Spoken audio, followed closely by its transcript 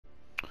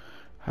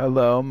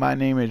Hello, my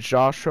name is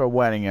Joshua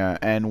Wettinger,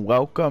 and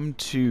welcome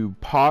to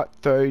part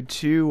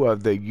 32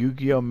 of the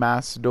Yu-Gi-Oh!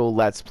 Master Duel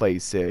Let's Play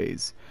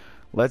series.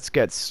 Let's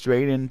get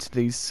straight into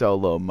these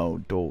solo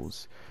mode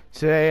duels.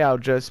 Today I'll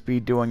just be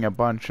doing a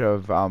bunch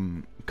of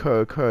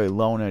karakuri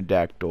loner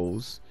deck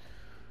duels,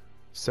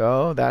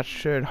 so that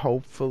should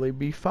hopefully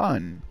be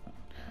fun.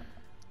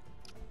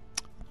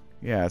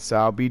 Yeah,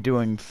 so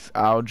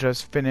I'll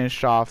just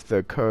finish off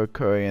the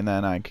karakuri and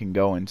then I can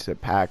go into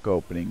pack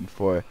opening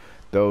for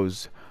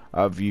those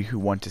of you who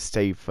want to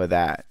stay for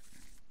that.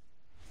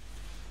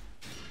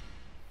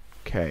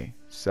 Okay,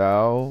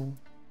 so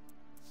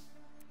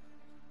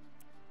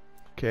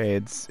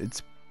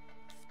it's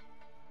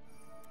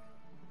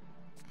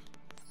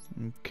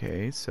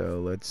okay,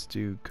 so let's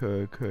do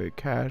karakuri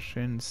cash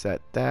in,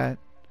 set that.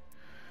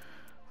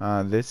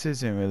 This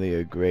isn't really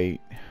a great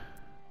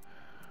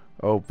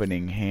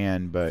opening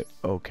hand, but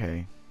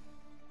okay.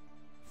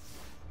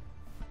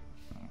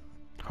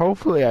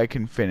 Hopefully I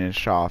can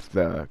finish off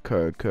the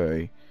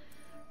karakuri.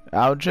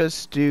 I'll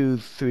just do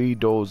 3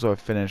 duels or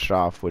finish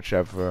off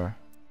whichever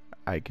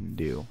I can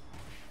do.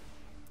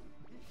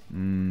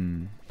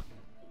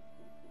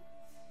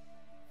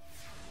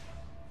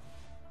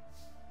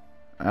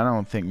 I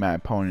don't think my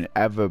opponent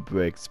ever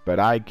breaks, but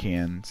I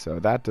can, so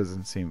that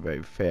doesn't seem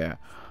very fair.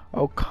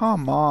 Oh,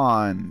 come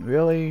on,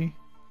 really?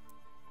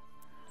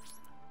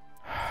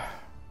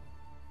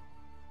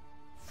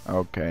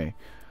 Okay,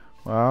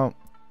 well,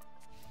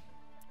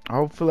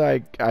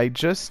 hopefully I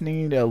just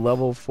need a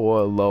level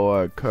 4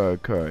 lower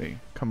karakuri.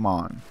 Come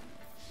on.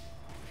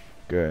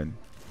 Good.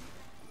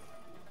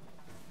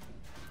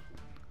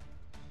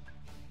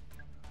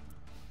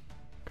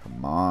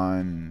 Come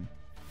on.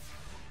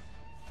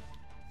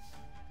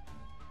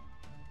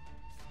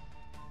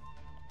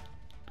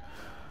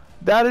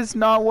 That is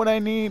not what I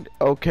need.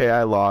 Okay,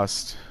 I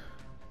lost.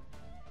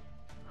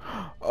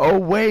 Oh,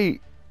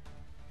 wait.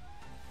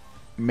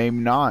 Maybe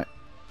not.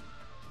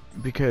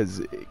 Because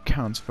it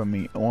counts for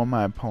me or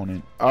my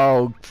opponent.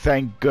 Oh,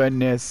 thank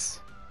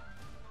goodness.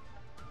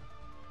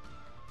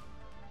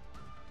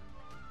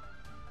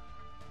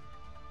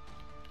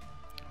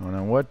 Hold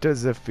on, what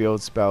does the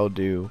field spell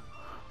do?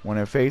 When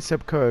a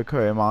face-up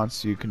karakuri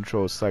monster you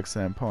control selects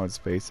an opponent's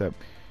face-up,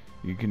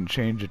 you can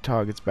change a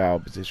target's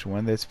battle position.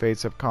 When this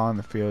face-up card in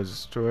the field is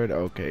destroyed,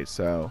 okay,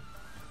 so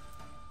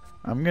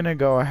I'm gonna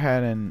go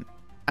ahead and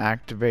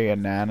activate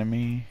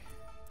Anatomy.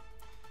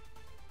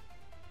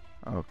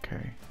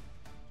 Okay.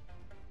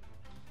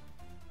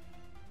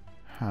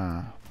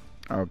 Huh.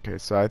 Okay,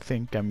 so I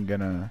think I'm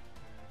gonna...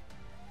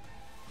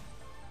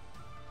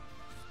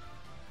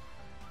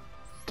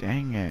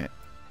 Dang it.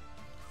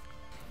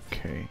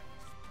 Okay.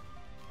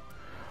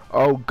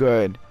 Oh,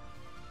 good.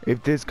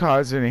 If this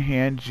card is in your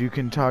hand, you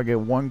can target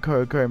one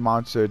karakuri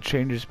monster,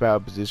 change its battle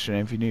position,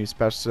 and if you need to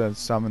special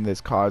summon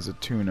this card as a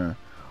tuner.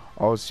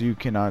 Also, you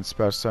cannot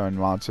special summon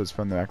monsters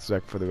from the X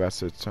deck for the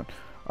rest of the turn.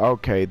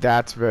 Okay,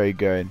 that's very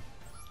good.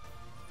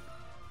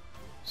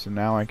 So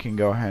now I can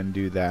go ahead and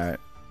do that.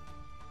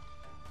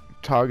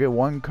 Target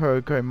one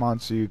karakuri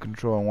monster you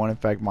control and one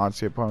effect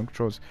monster your opponent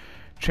controls.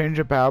 Change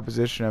the battle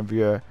position of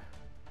your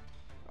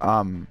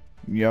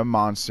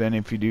monster, and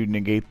if you do,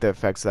 negate the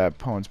effects of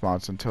that opponent's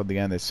monster until the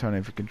end of this turn.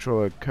 If you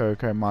control a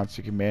karakuri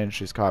monster, you can manage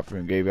this card from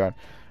your graveyard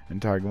and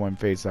target one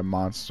face that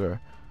monster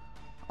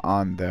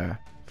on the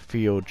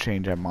field.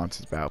 Change that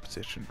monster's battle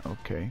position.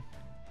 Okay.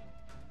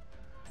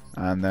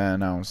 And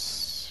then I'll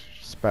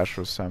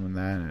special summon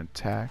that and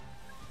attack.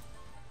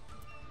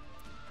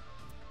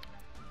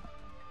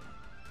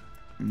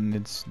 And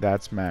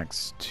that's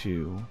max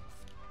 2.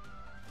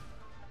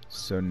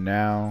 So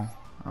now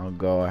I'll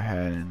go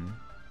ahead and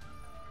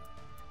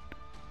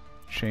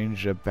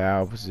change the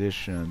battle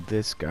position of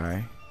this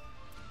guy.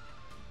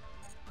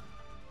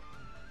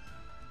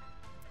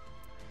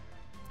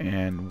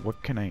 And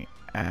what can I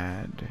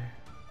add?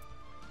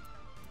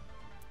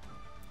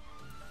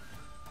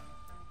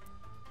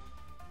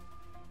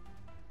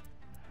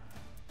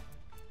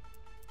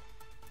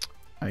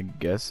 I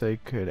guess I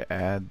could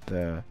add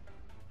the...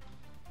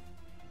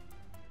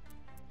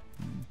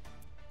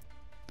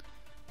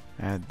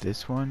 add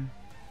this one.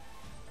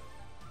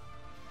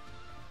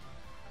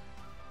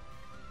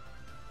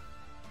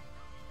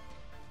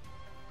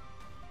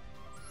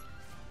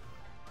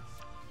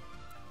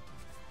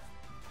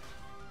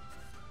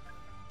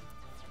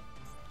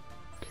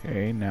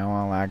 Okay, now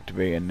I'll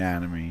activate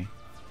Anatomy.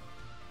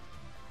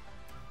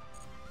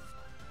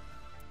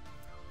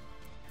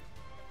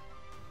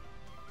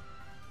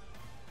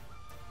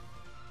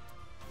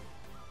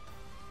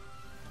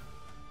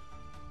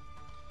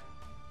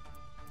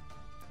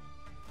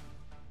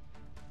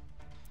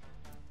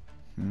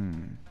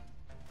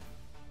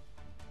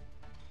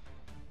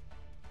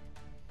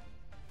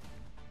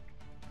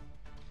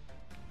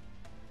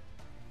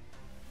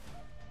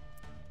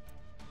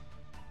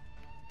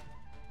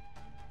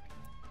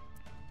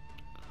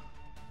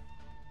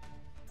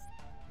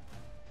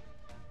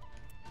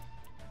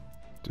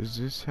 Does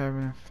this have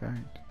an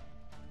effect?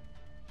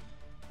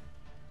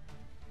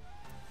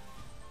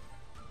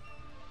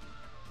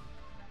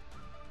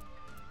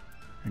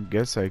 I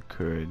guess I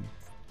could.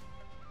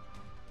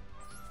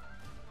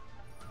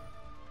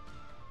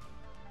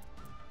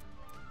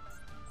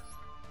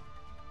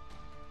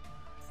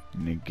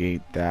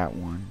 Negate that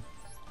one.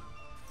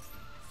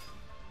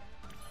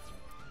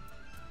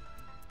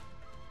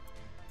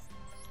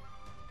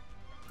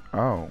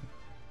 Oh.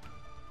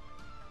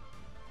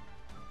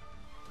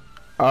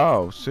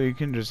 Oh, so you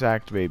can just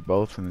activate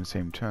both in the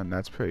same turn.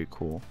 That's pretty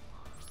cool.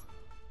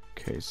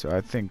 Okay, so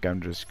I think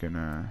I'm just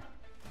gonna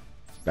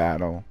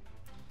battle.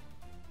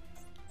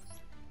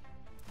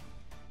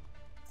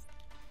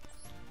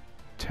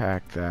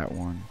 Attack that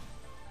one.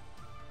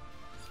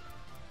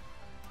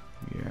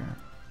 Yeah.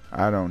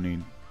 I don't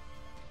need...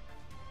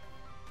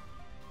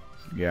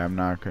 Yeah, I'm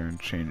not gonna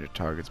change a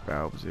target's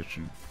battle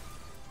position.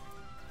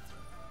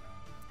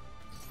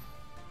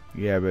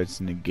 Yeah, but it's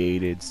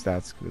negated, so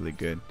that's really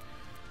good.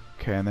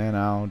 Okay, and then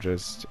I'll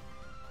just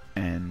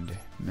end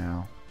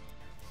now.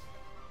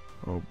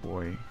 Oh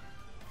boy.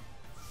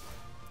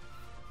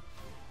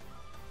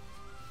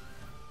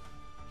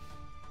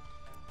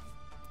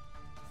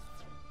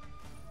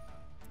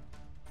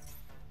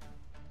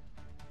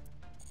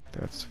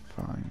 That's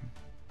fine.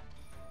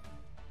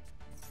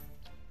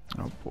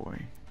 Oh boy.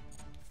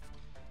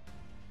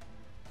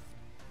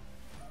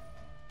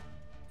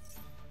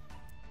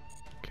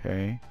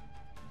 Okay.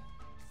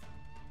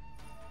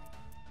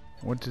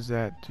 What does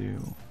that do?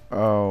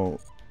 Oh,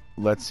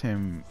 lets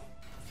him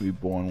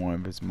reborn one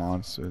of his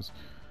monsters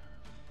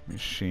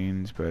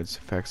machines, but its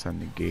effects are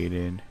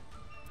negated.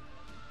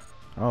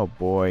 Oh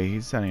boy,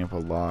 he's setting up a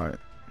lot.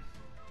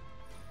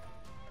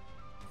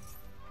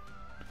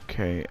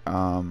 Okay,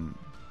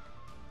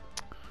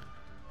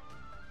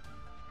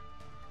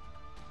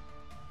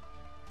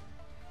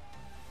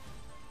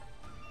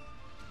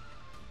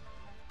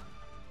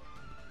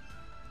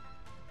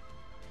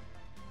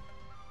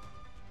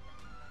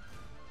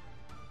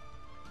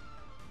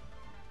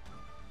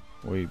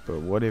 wait, but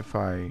what if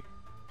I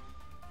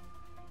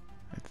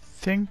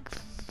think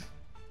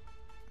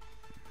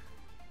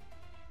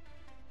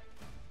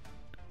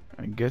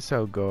I guess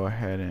I'll go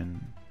ahead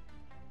and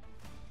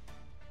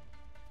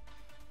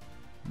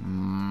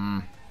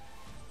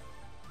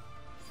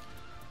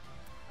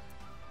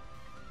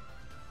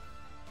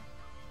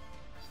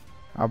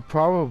I'll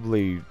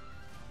probably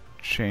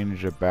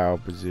change the battle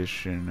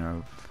position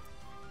of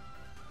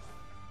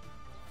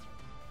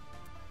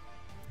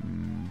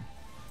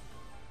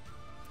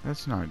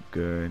that's not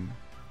good.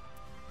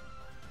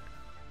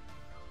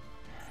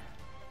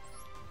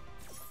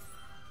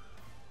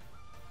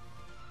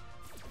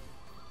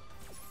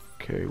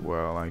 Okay,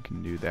 well, I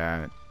can do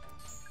that.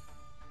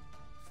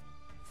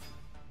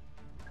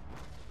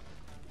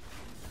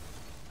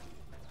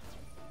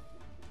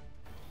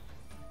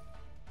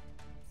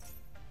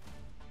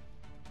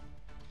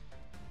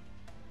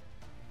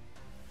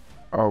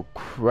 Oh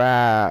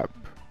crap.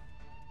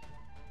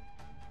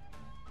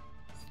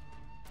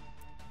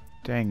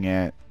 Dang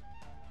it.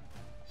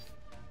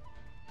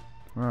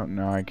 Well,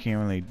 no, I can't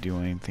really do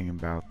anything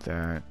about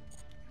that.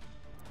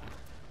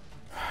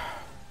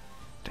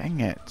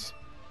 Dang it.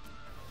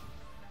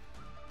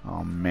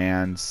 Oh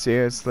man,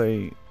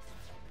 seriously?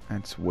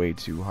 That's way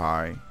too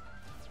high.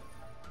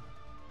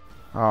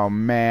 Oh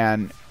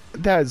man,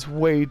 that is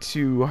way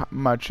too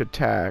much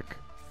attack.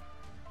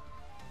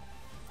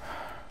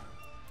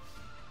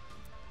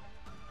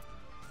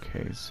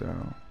 Okay, so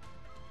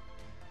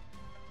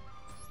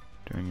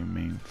during your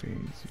main phase,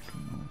 you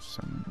can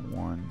summon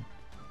one.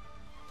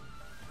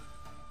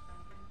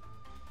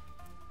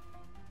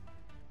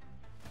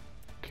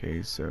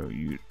 Okay, so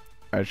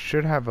I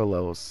should have a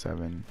level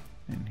 7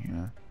 in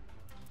here.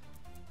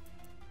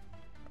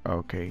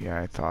 Okay,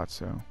 yeah, I thought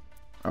so.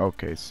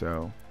 Okay,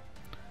 so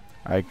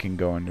I can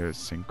go into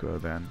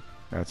synchro then.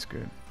 That's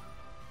good.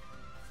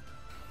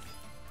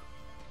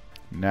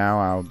 Now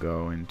I'll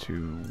go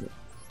into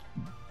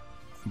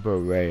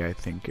Beret, I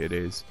think it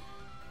is.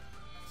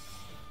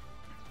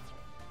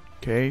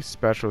 Okay,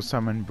 special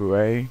summon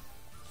Beret.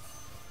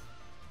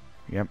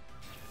 Yep.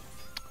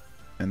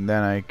 And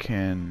then I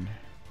can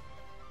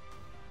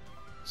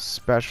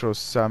special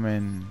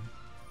summon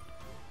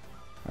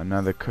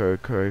another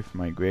karakuri from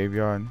my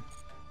graveyard.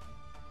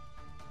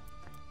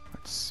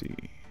 Let's see.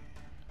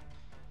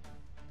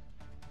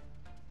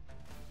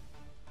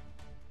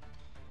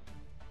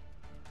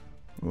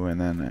 Ooh, and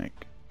then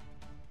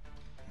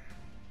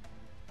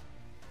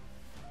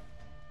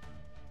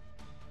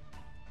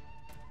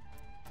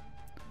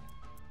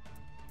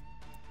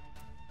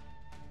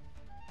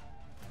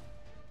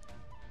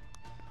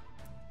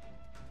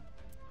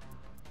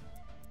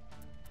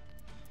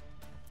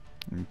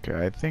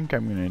okay, I think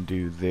I'm gonna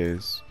do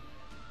this.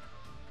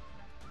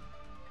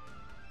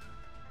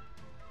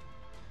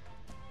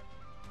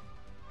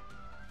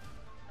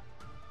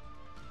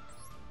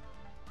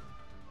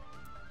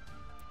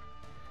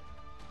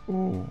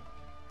 Ooh.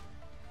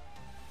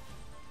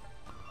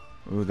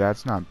 Ooh,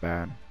 that's not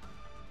bad.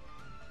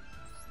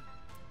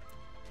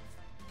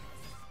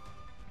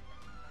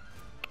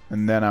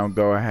 And then I'll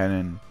go ahead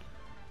and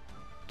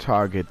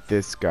target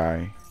this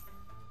guy.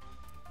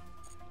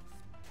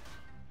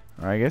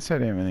 I guess I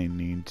didn't really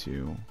need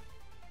to.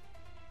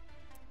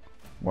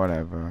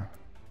 Whatever.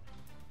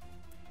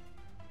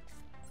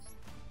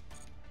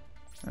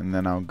 And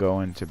then I'll go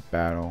into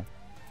battle.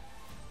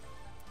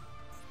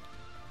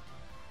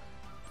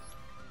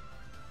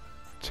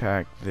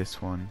 Attack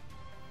this one.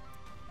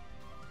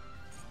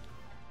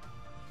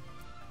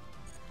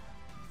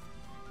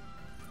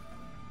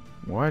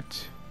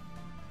 What?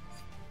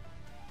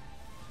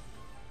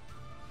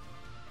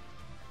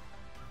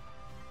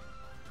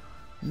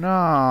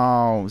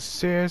 No,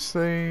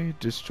 seriously?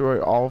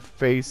 Destroy all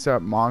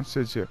face-up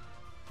monsters your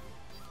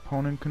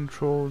opponent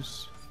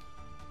controls?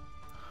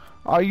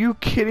 Are you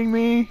kidding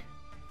me?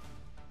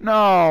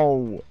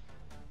 No!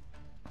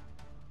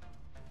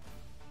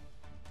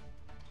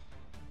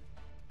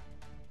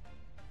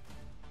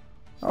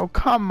 Oh,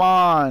 come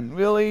on.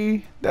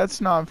 Really?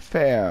 That's not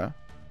fair.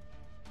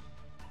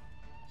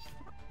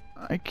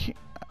 I can't...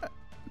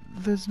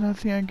 There's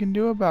nothing I can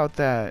do about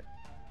that.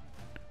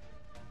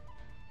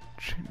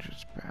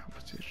 Changes battle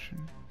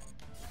position.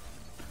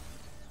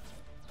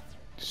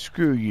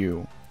 Screw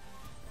you.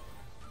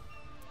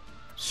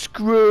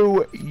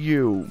 Screw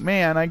you.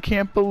 Man, I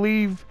can't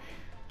believe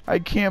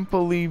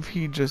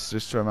he just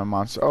destroyed my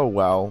monster. Oh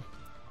well.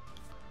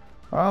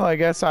 Well, I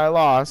guess I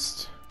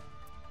lost.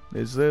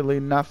 There's literally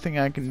nothing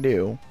I can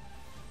do.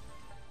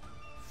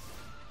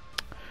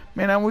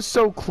 Man, I was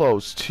so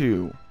close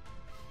too.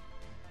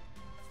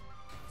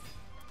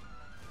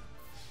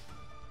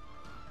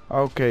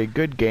 Okay,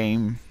 good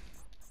game.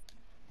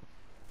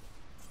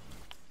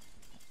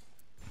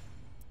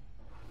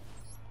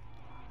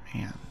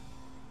 Man.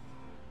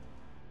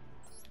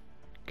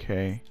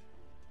 Okay.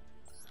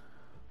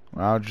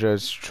 I'll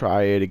just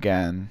try it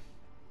again.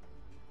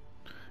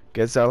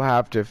 Guess I'll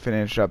have to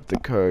finish up the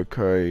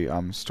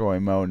karakuri story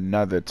mode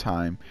another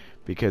time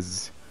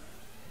because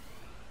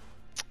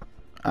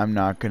I'm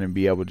not gonna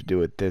be able to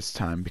do it this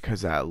time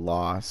because of that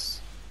loss.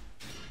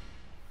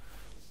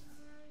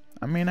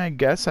 I mean, I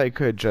guess I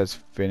could just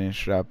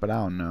finish it up, but I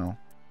don't know.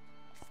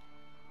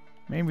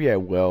 Maybe I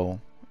will.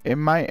 It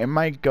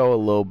might go a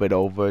little bit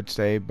over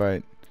today,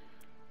 but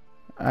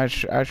I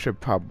should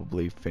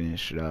probably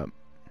finish it up.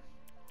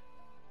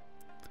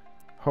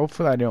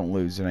 Hopefully I don't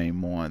lose it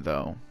anymore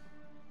though.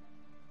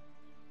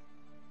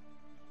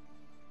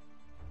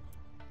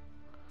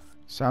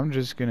 So I'm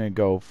just gonna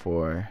go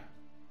for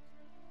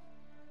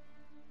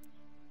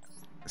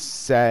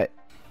set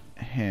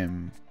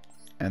him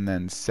and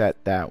then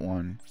set that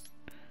one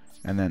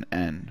and then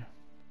end.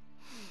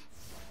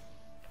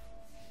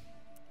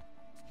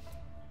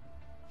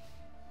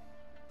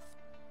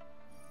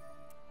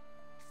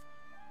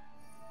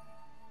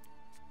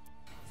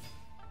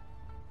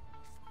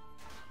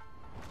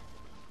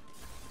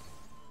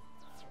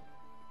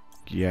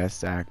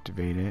 Yes,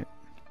 activate it.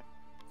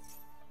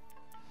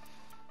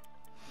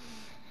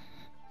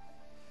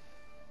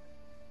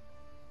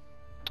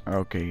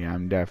 Okay,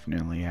 I'm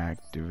definitely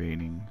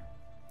activating.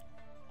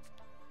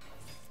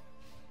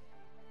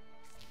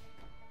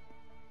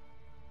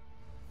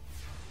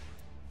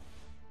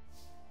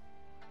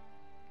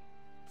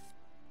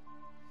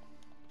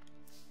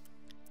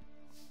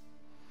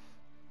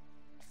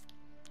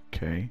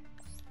 Okay.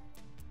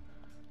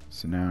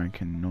 So now I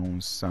can no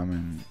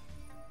summon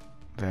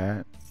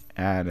that,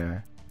 add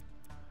a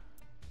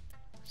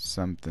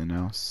something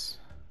else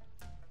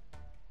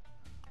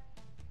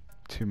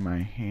to my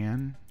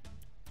hand.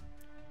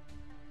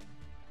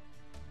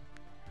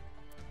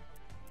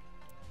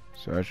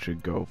 So I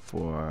should go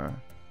for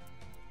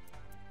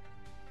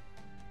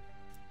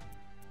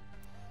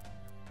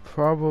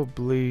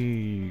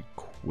probably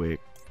quick.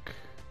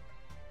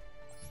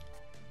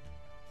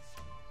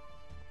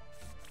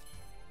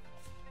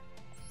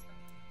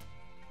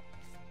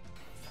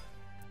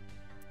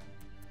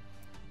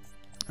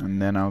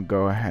 And then I'll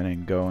go ahead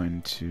and go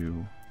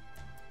into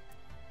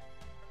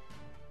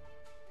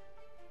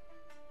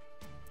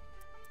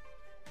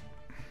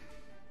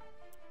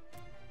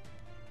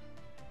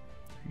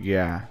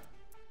yeah.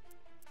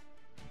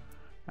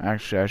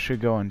 Actually, I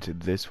should go into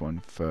this one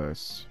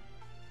first.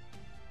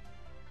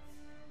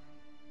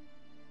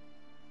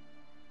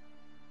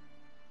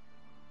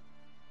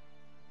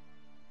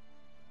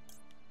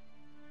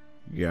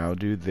 Yeah, I'll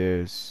do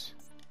this.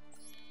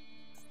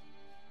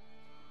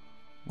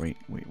 Wait.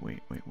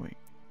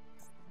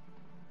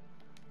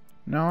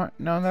 No,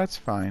 that's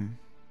fine.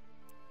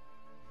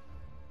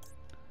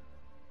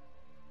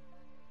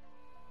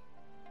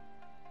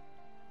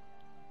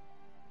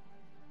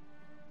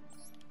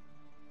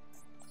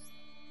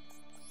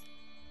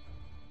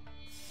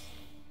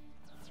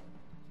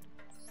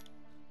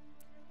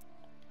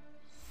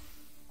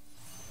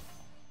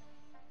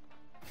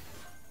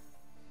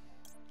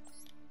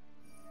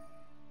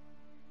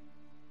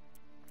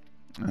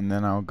 And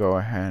then I'll go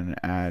ahead and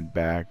add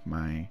back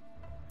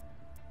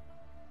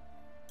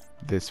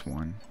this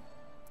one.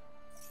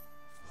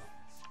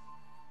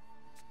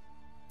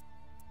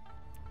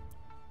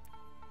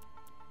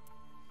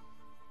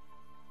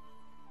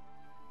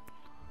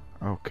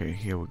 Okay,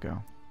 here we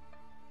go.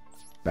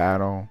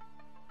 Battle.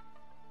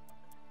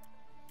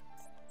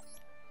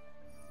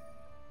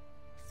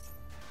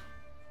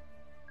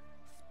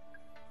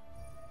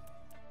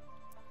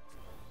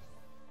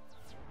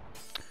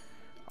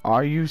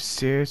 Are you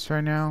serious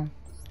right now?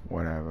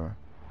 Whatever.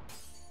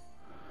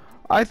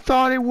 I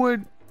thought it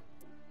would...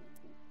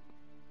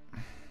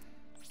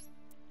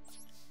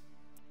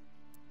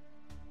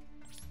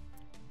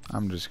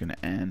 I'm just gonna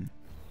end.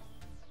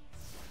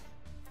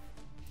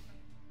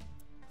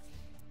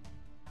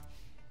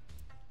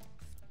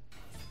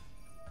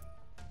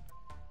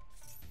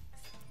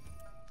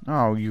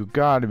 Oh, you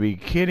gotta be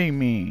kidding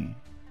me.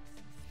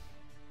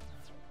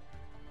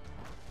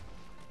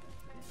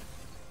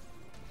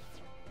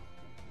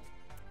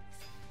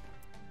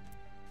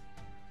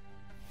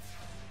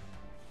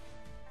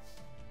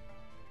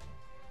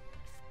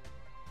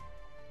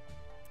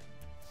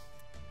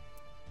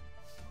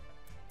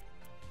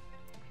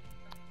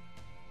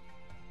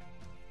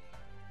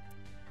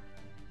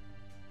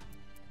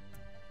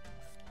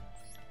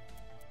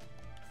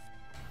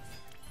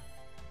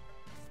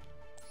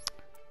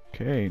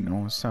 Okay,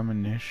 no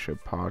summonish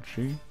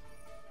Apache.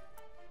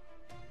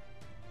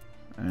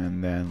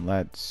 And then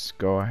let's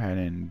go ahead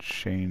and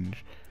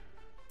change,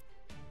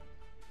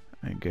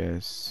 I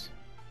guess,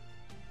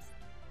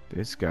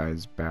 this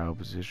guy's battle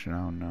position. I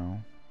don't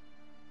know.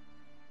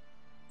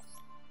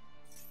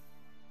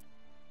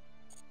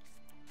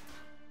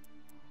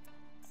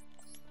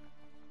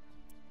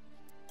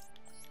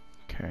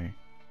 Okay.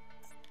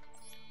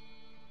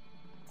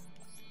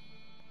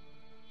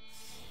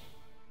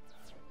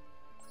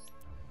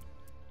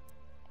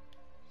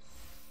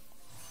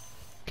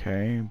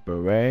 Okay,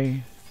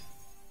 Beret.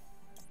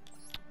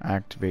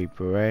 Activate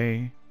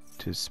Beret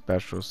to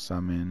special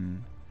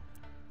summon.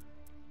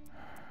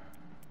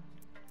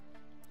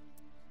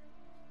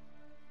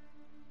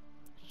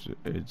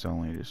 It's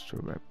only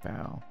destroyed by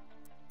battle.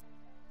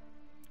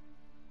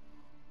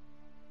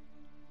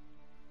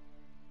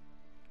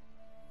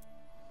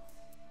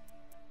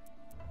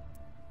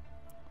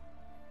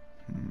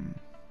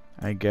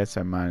 I guess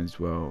I might as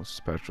well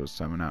special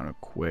summon out a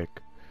quick.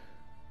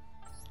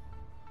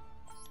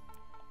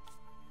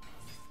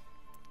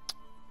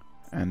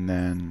 And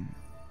then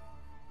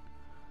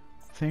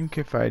I think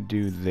if I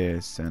do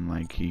this and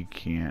like he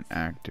can't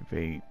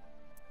activate.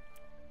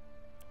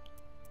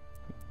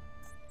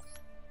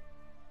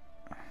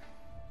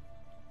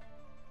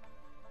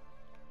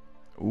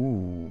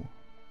 Ooh,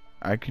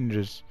 I can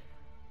just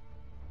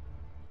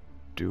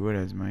do it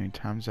as many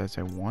times as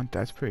I want.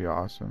 That's pretty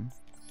awesome.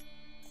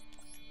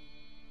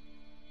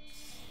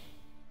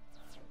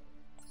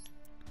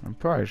 I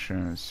probably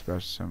shouldn't have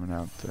special summoned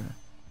out there,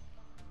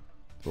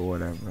 but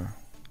whatever,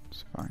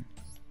 it's fine.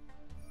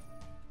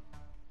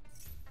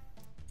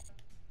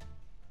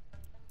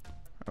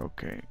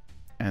 Okay,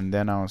 and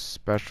then I'll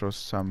special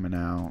summon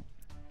out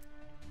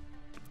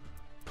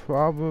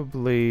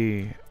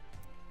probably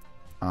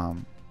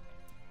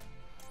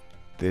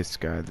this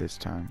guy this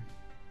time.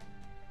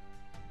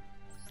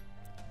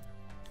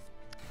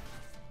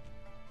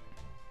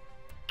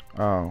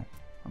 Oh,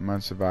 I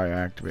must have I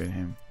activated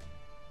him.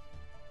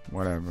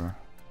 Whatever.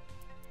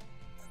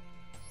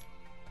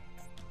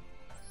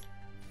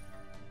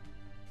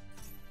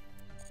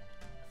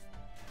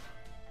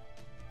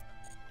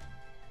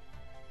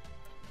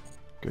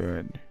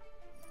 Good.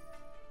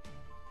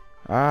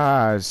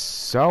 Ah, it's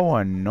so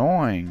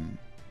annoying.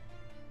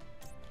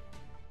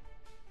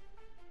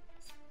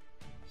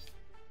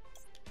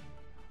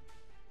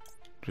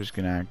 Just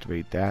gonna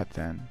activate that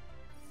then.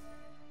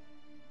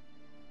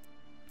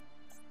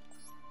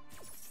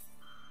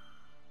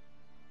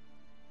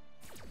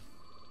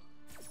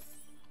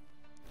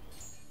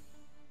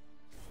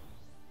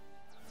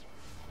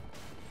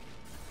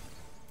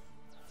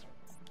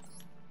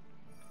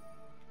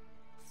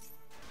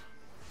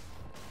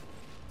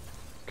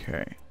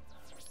 Okay.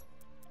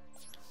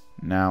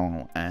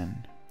 Now I'll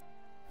end.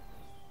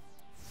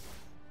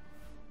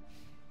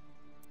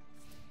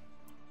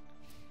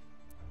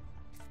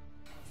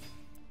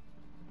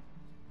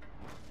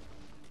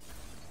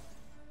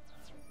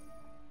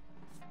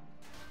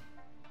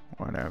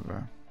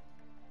 Whatever.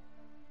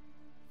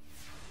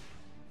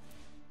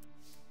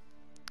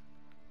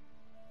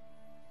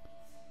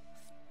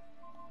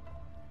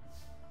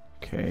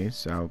 Okay,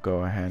 so I'll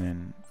go ahead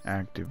and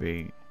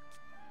activate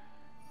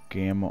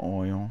Gamma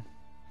Oil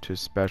to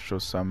special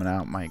summon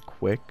out my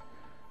quick.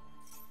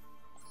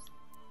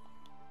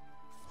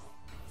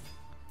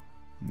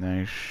 And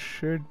I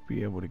should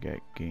be able to get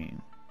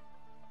game.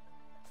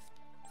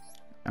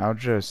 I'll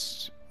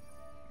just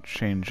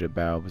change the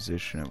battle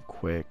position of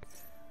quick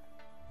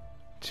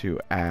to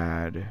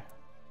add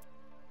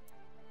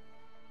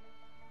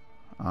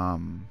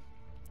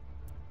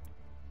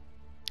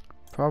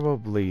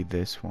probably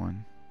this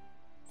one.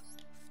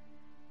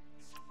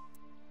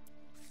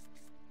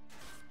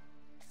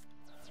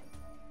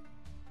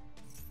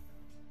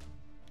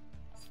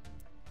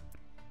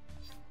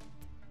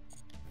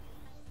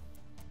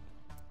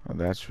 Oh,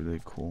 that's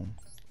really cool.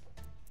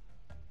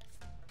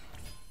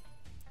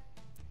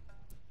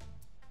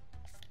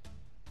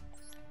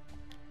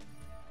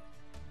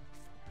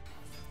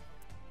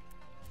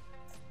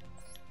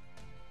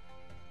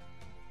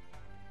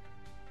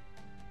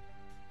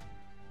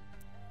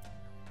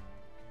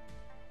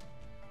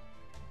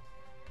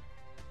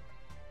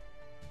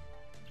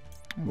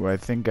 Well, I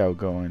think I'll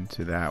go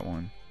into that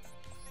one.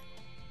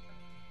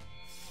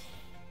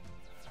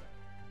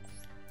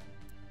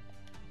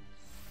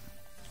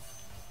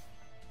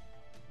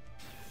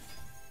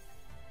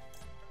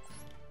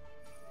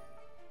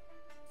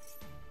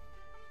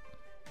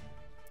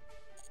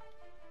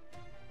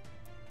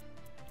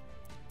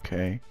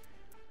 Okay,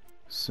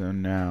 so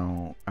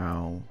now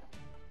I'll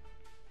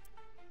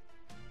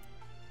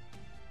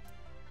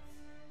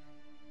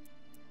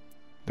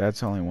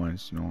that's only one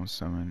normal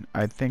summon.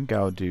 I think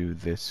I'll do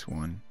this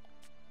one.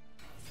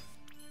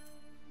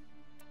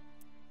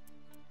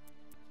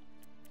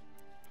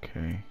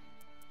 Okay.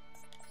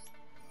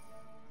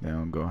 Then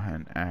I'll go ahead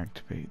and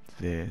activate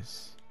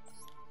this.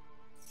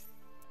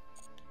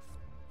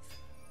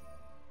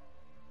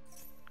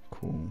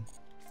 Cool.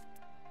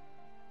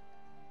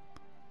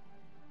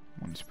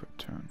 Once per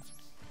turn.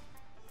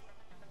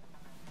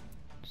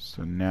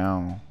 So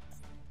now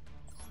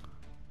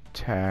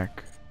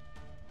attack.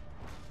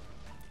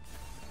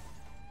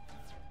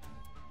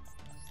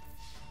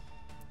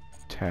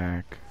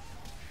 Attack.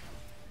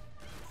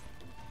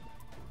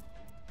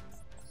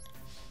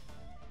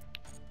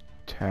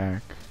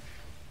 Attack.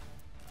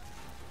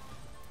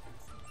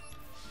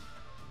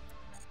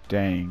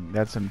 Dang,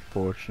 that's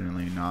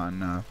unfortunately not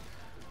enough.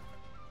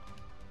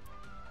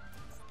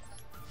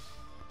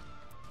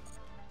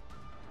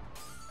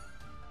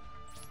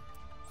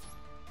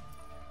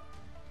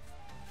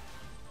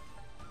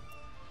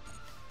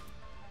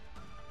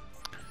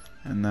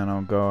 And then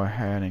I'll go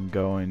ahead and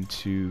go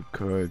into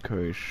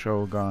Karakuri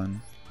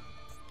Shogun.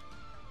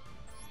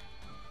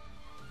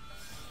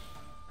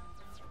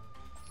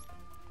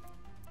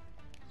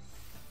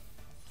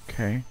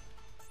 Okay.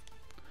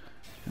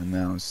 And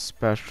then I'll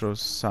special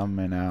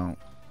summon out.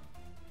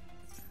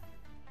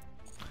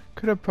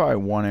 Could have probably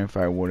won if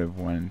I would have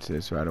went into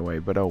this right away,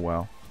 but oh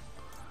well.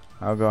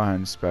 I'll go ahead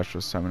and special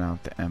summon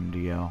out the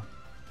MDL.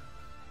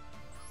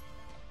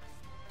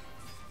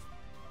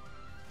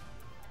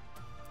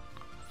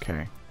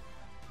 Okay.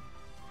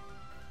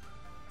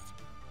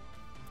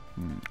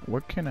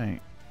 What can I...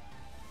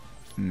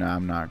 No,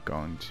 I'm not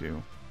going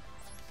to.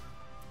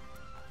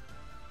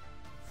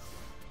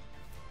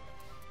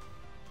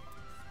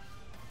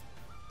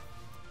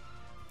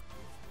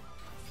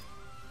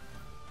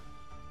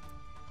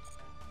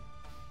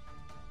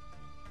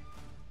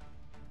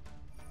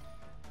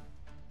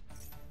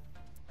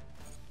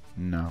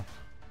 No.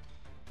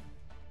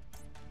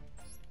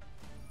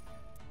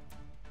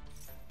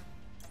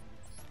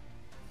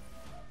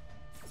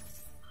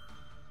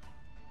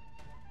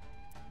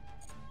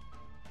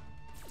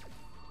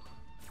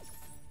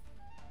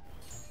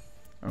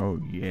 Oh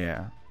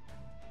yeah.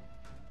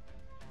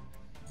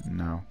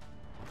 No.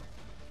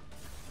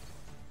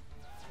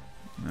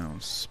 No,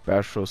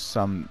 special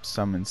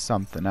summon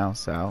something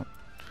else out.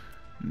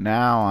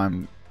 Now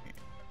I'm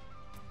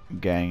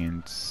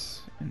getting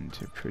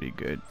into pretty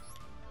good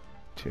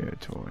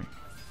territory.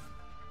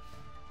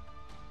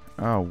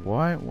 Oh,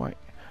 what? What?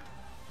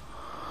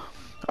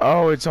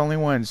 Oh, it's only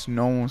when it's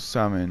normal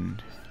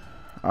summoned.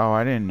 Oh,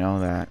 I didn't know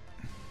that.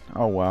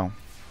 Oh, well.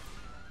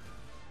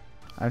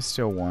 I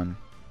still won.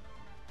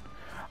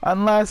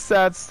 Unless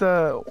that's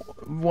the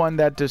one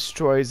that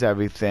destroys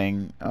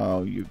everything.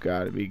 Oh, you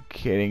gotta be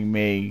kidding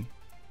me.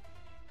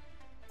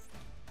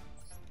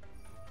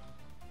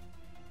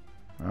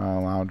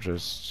 Oh, I'll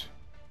just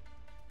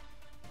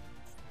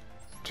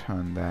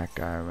turn that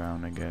guy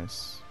around, I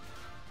guess.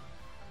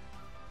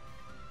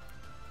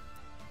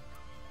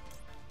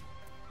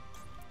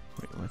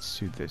 Wait, let's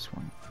do this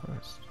one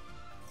first.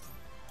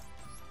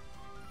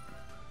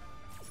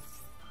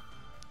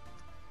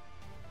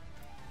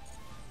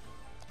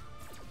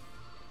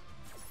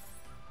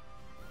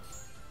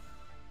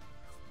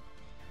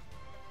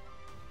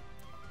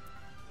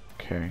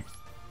 Okay.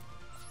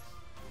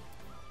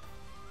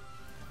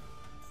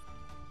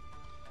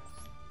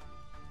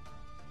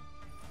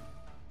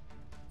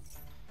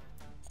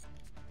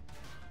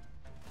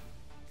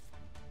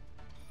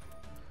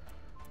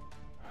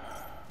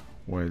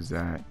 What is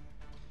that?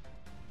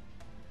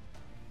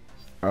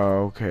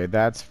 Oh, okay,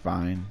 that's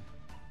fine.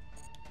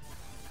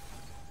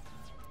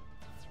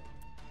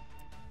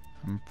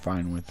 I'm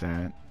fine with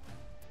that.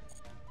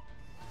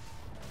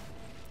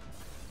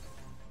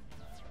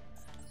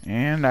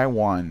 And I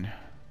won.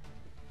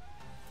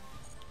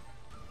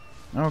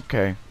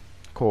 Okay,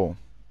 cool.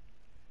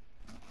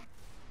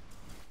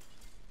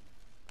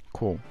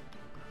 Cool.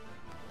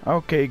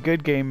 Okay,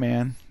 good game,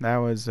 man. That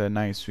was a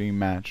nice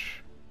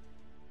rematch.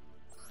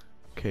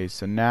 Okay,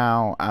 so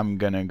now I'm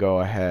gonna go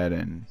ahead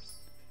and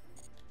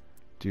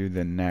do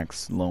the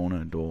next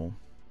Lona duel.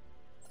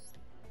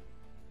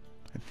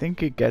 I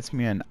think it gets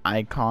me an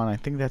icon. I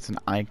think that's an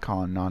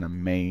icon, not a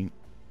mate.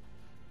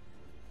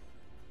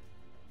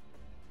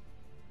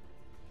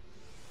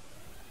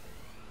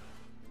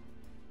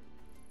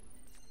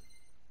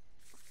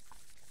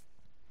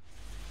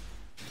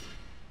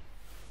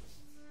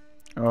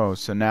 Oh,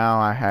 so now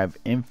I have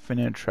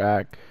infinite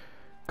track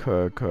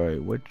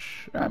karakuri,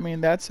 which, I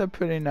mean, that's a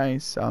pretty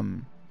nice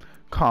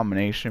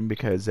combination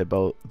because they're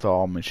both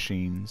all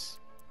machines.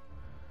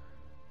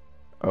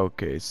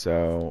 Okay,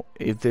 so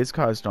if this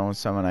card's normal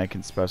summon, I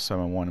can special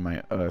summon one of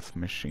my Earth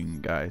Machine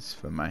guys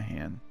from my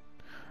hand.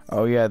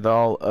 Oh yeah, they're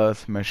all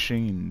Earth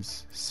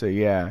Machines. So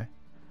yeah,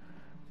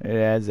 it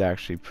is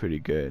actually pretty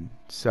good.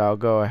 So I'll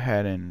go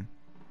ahead and...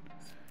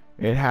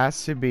 It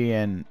has to be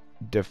in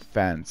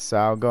defense. So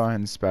I'll go ahead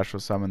and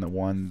special summon the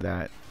one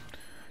that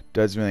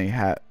doesn't really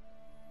have...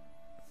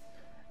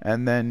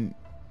 And then...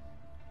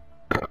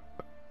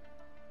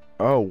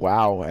 Oh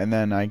wow, and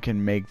then I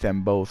can make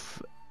them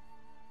both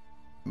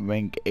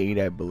rank 8,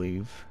 I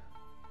believe.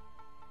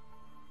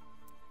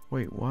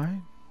 Wait, what?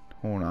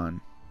 Hold on.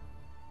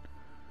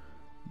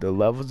 The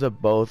levels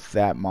of both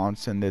that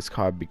monster and this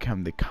card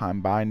become the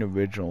combined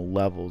original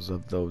levels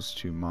of those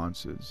two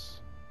monsters.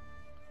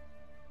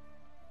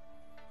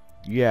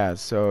 Yeah,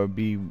 so it'd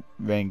be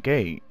rank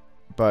 8,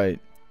 but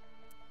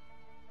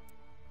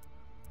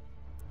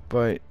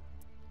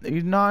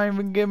he's not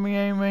even giving me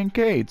any rank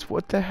 8s.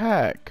 What the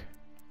heck?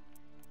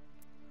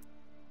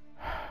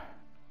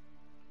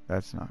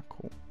 That's not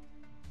cool.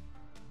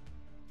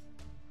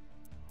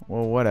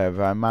 Well,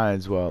 whatever. I might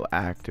as well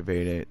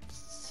activate it.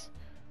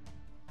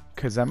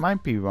 Because I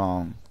might be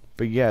wrong.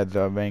 But yeah,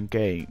 the rank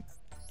 8.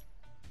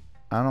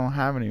 I don't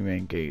have any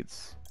rank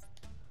 8s.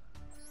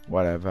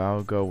 Whatever,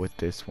 I'll go with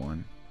this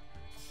one.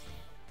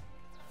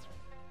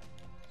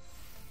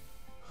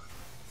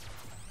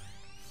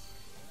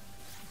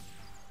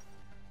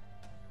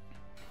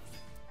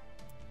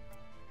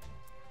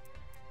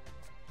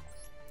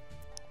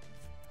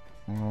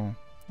 Well,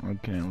 I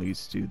can at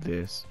least do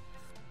this.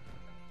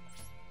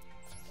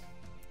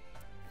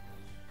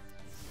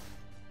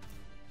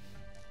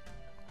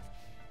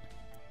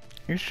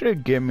 You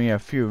should give me a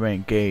few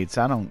rank 8s.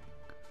 I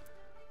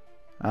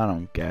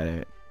don't get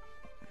it.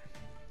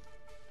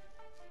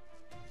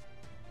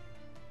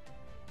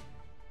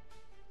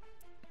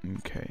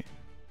 Okay.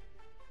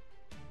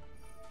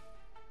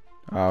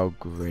 Oh,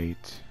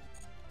 great.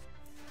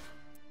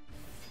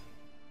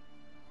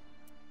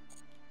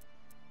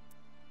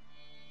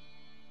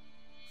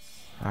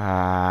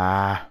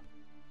 Ah.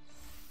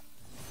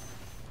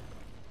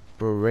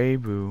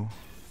 Barebu.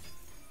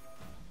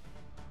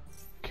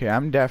 Okay,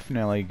 I'm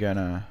definitely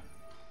gonna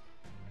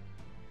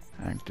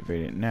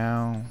activate it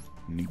now.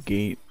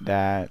 Negate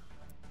that.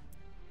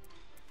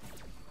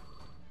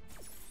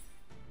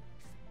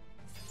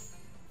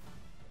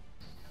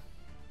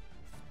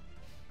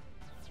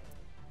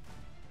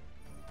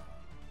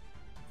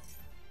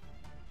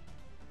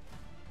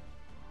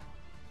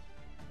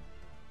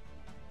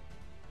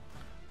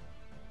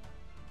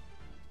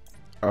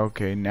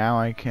 Okay, now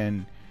I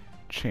can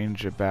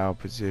change the battle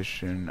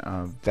position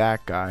of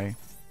that guy.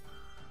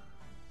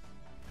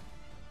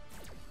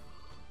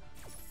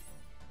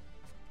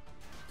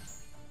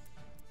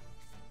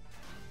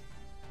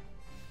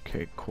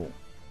 Okay, cool.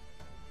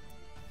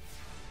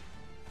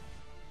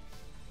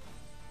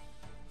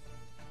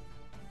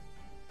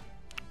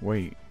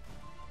 Wait.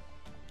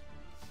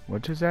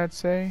 What does that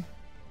say?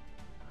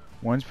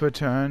 Once per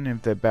turn,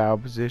 if the battle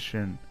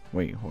position...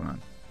 Wait, hold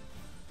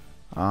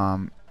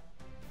on.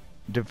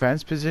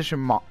 Defense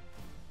position...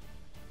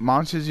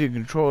 Monsters you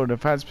control in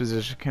defense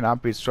position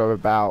cannot be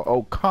destroyed by battle.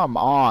 Oh, come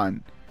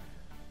on!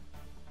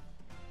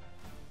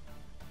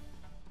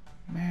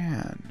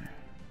 Man.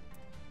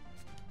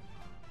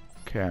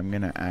 Okay, I'm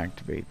gonna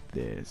activate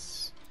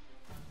this.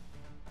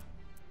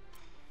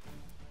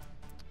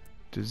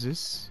 Does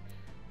this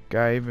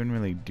guy even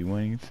really do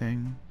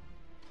anything?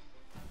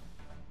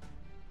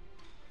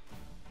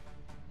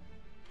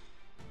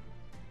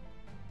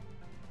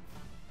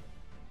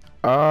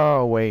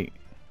 Oh, wait.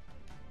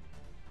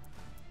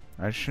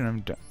 I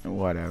shouldn't have done...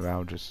 Whatever,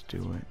 I'll just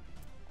do it.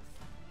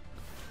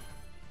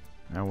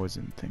 I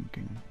wasn't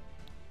thinking.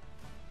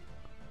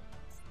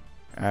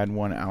 Add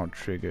one out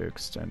trigger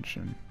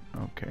extension.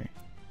 Okay.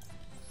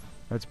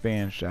 Let's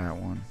banish that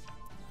one.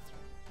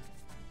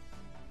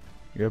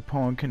 Your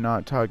opponent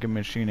cannot target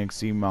machine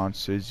XC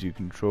monsters you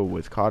control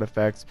with card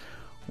effects.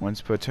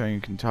 Once per turn, you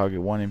can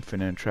target one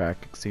infinite track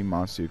XC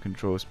monster you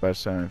control, special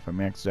summon from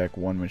max deck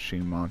one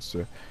machine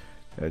monster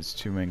that's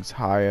 2 ranks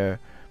higher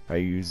by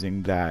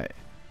using that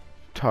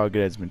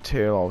target as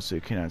material. Also,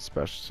 you cannot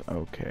special.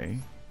 Okay,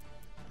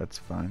 that's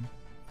fine.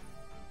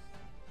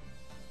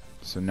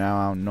 So now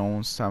I'll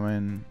no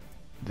summon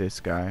this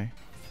guy,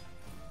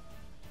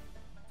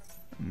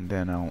 and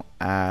then I'll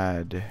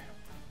add.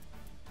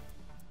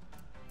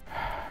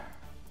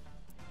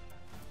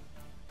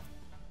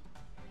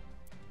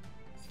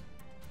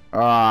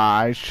 Ah,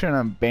 I shouldn't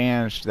have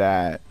banished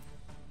that.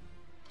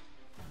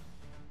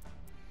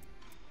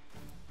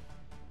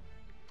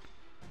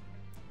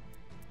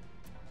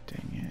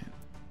 Dang it.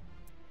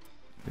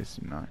 This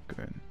is not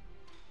good.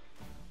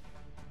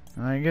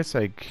 I guess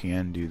I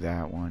can do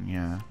that one,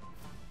 yeah.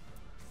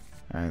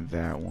 Add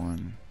that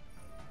one.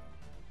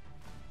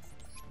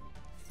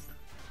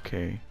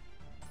 Okay.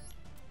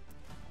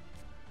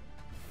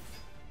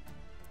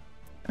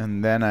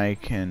 And then I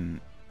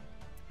can...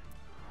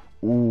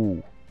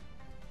 Ooh.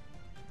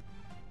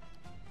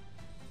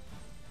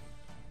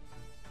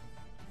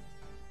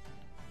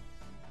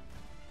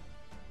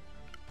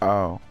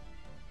 Oh.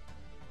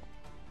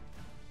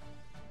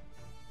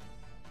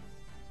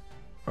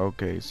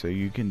 Okay, so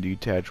you can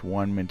detach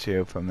one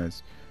material from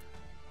this.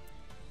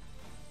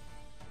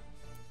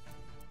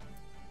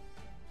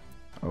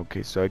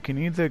 Okay, so I can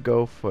either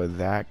go for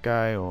that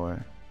guy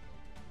or...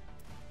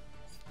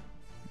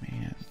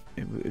 Man,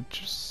 it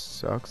just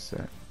sucks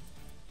that...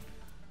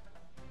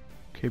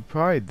 Okay,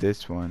 probably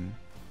this one.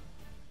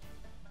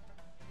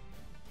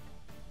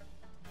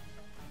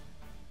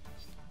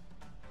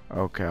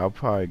 Okay, I'll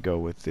probably go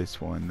with this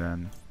one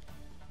then.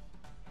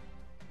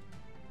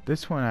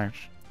 This one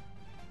actually...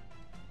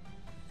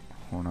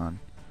 Hold on.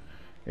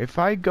 If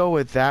I go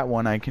with that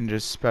one, I can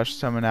just special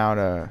summon out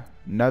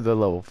another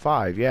level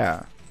 5,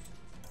 yeah.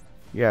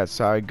 Yeah,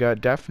 so I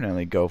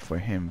definitely go for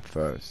him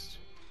first.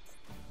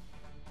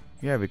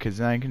 Yeah, because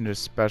then I can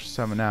just special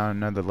summon out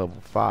another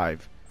level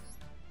 5.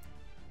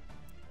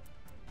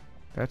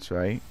 That's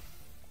right.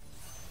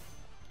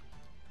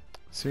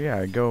 So yeah,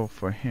 I go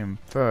for him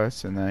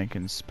first, and then I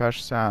can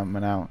special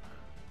summon out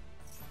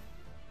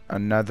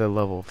another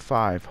level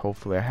 5.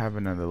 Hopefully I have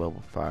another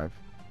level 5.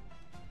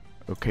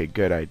 Okay,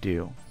 good, I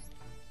do.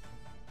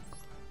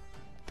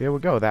 There we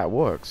go, that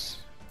works.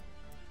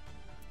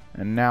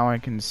 And now I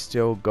can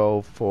still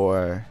go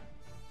for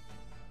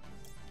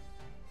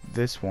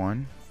this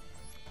one.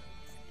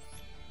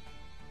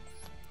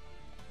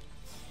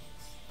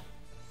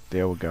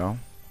 There we go.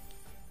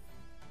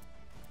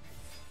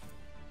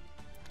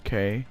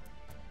 Okay.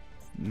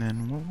 And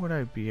then what would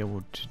I be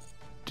able to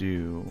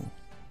do?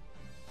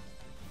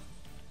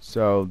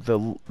 So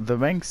the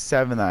rank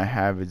 7 that I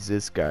have is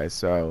this guy,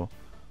 so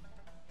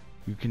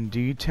you can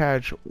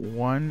detach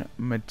one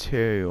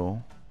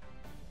material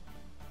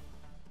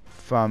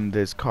from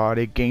this card.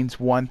 It gains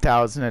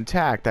 1000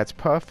 attack. That's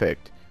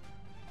perfect.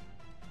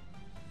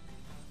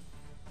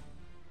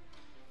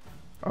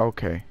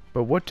 Okay,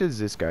 but what does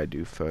this guy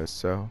do first?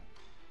 So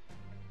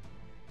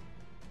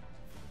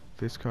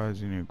this card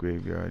is in your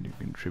graveyard. You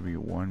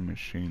contribute one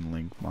machine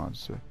link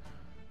monster.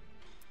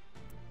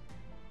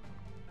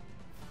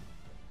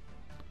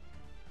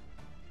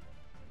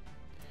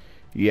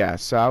 Yeah,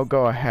 so I'll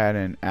go ahead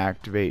and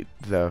activate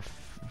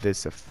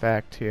this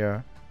effect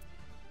here.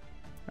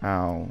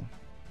 I'll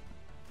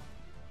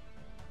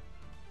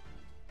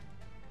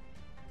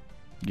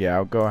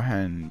go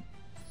ahead and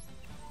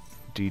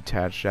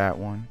detach that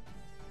one.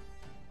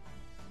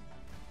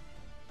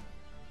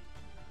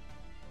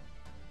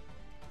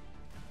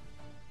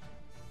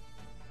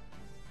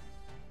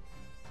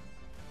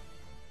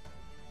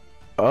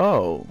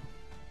 Oh,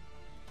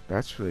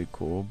 that's really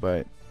cool,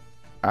 but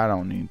I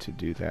don't need to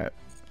do that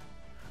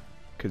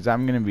because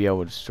I'm gonna be able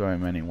to destroy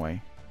him anyway.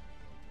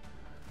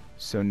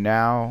 So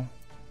now,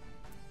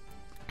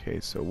 okay,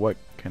 so what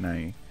can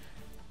I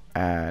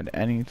add?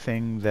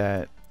 Anything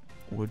that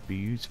would be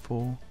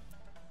useful?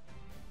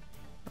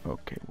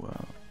 Okay,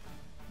 well,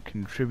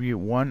 contribute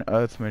one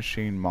earth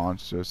machine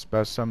monster.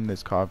 Special summon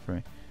this card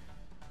for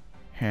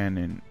hand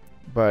in,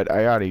 but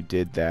I already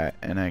did that,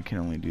 and I can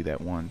only do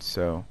that once.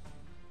 So,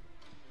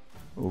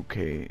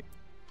 okay.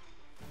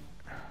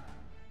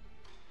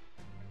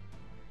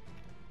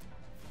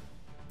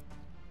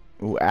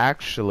 Oh,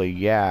 actually,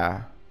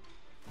 yeah.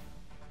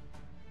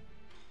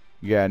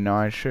 Yeah, no,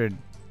 I should,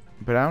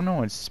 but I don't know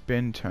what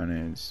spin turn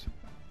is.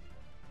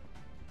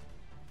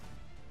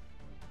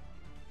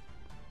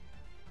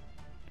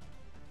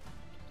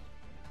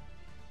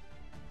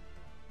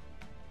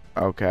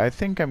 Okay, I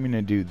think I'm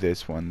gonna do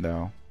this one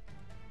though.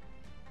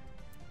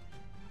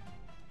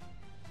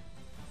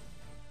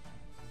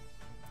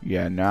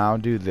 Yeah, now I'll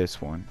do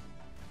this one.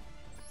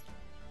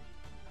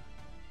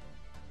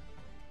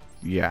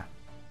 Yeah.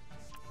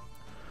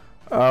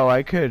 Oh,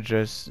 I could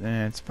just...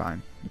 it's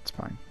fine. It's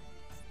fine.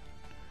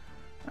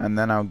 And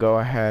then I'll go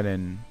ahead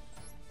and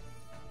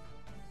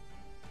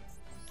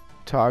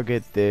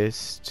target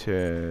this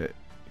to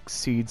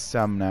exceed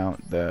summon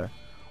out the...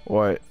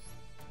 Or,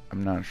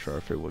 I'm not sure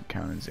if it would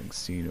count as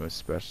exceed or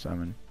special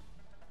summon.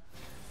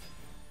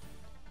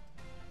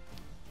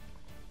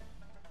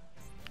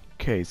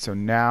 Okay, so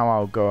now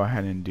I'll go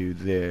ahead and do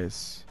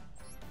this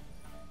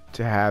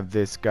to have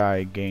this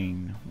guy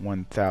gain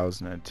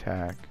 1000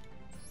 attack.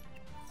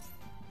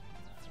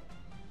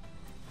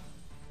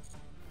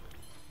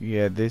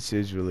 Yeah, this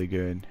is really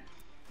good.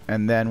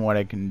 And then what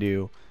I can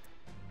do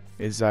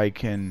is I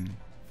can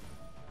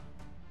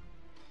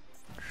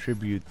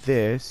tribute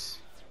this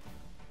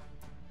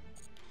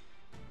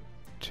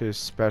to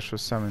special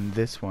summon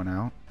this one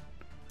out.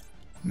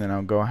 And then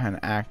I'll go ahead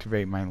and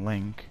activate my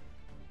link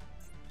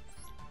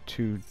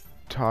to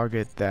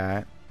target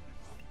that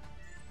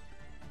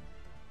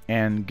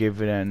and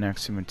give it an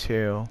extra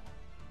material.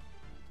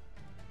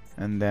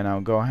 And then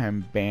I'll go ahead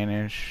and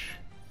banish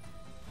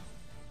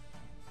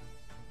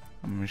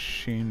a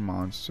machine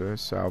monster,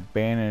 so I'll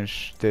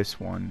banish this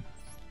one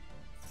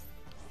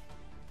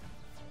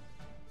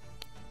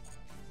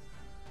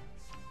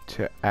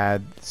to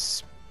add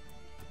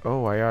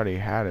oh, I already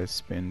had a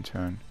spin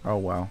turn. Oh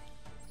well.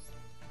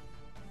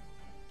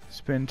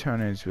 Spin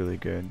turn is really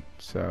good,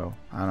 so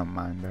I don't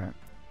mind that.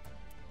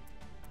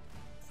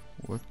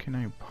 What can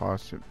I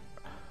possibly...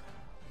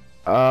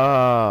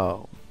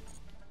 Oh!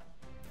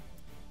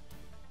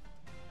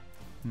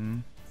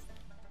 I'm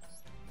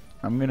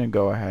gonna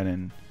go ahead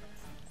and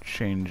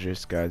change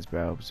this guy's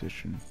battle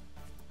position.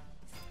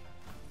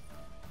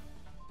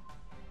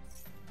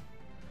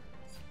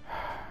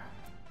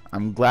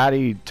 I'm glad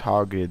he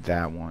targeted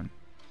that one.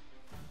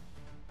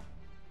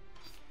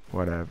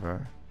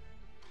 Whatever.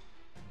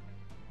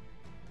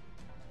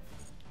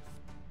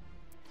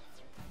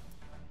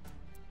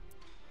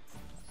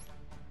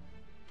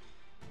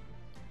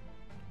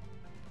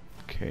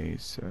 Okay,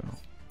 so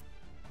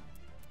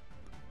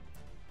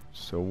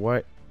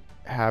what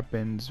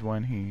happens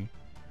when he...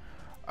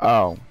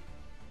 Oh.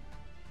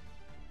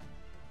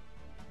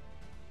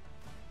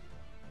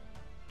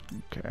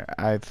 Okay,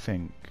 I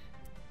think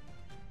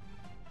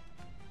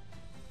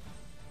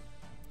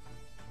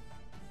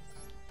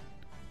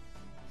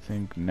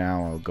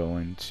now I'll go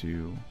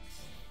into...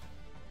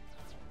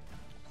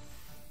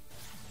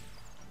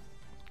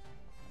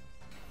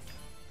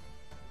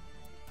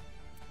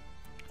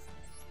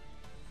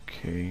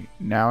 Okay,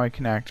 now I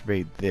can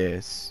activate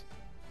this.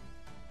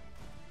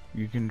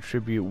 You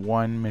contribute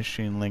 1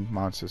 machine link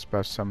monster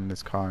special summon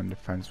this card in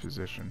defense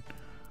position.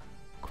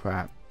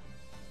 Crap.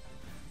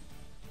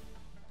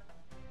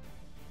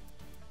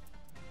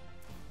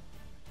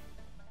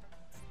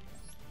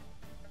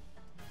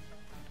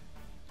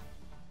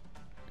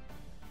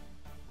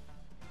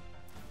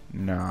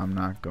 No, I'm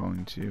not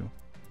going to.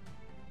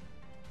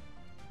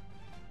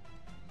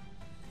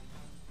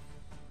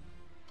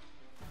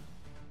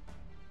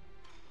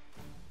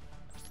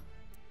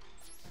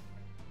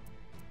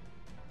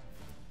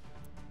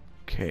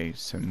 Okay,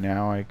 so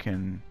now I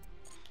can...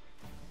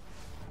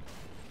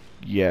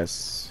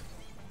 Yes.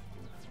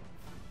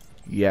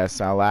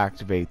 Yes, I'll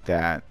activate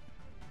that.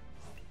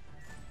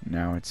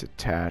 Now it's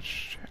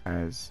attached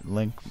as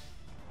link.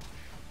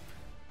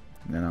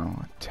 Then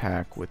I'll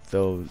attack with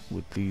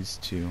these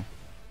two.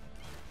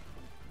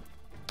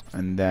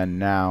 And then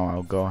now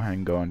I'll go ahead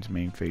and go into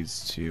main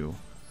phase 2.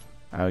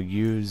 I'll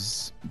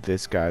use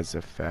this guy's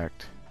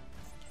effect.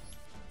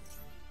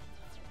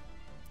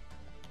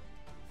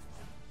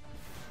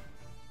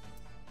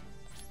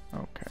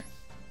 Okay.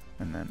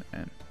 And then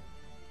end.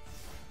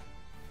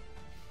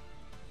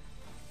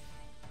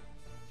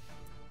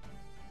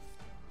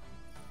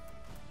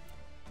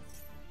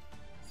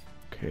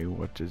 Okay,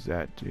 what does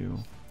that do?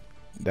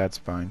 That's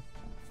fine.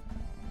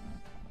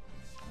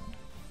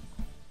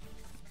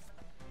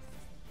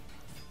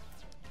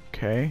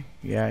 Okay,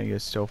 yeah, you're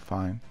still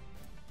fine.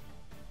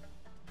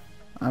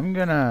 I'm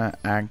gonna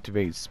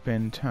activate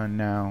spin turn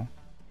now.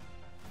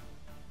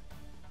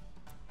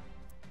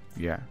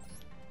 Yeah.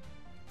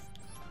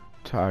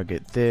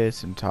 Target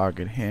this and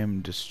target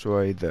him,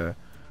 destroy the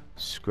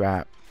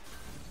scrap.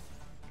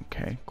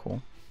 Okay,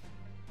 cool.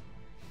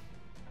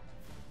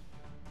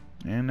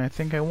 And I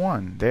think I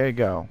won. There you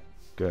go.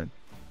 Good.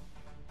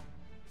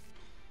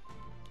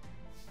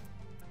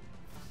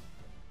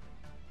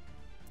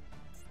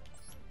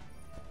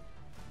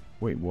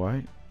 Wait,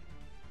 what?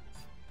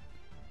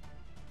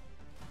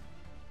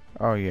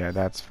 Oh yeah,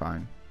 that's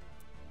fine.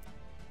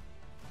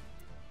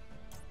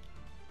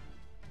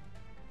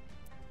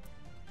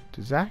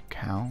 Does that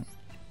count?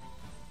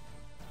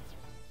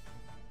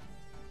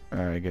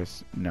 I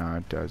guess, no,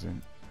 it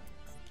doesn't.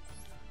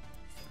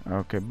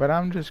 Okay, but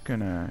I'm just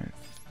gonna...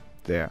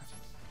 There.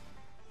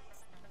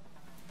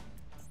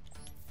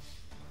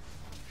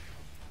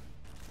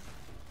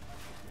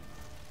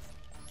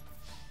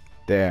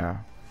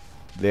 There.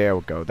 There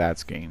we go,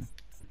 that's game.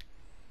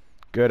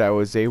 Good, I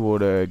was able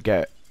to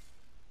get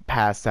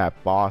past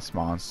that boss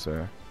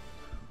monster.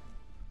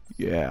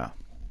 Yeah.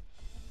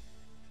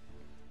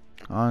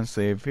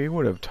 Honestly, if he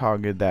would have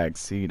targeted that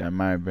exceed, I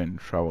might have been in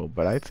trouble,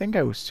 but I think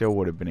I still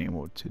would have been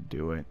able to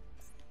do it.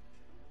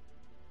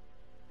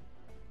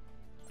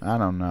 I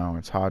don't know,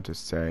 it's hard to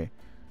say.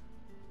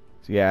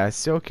 So yeah, I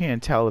still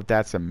can't tell if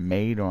that's a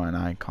maid or an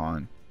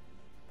icon.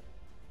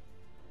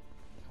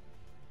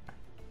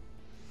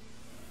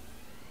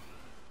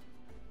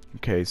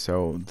 Okay,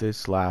 so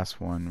this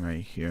last one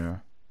right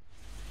here.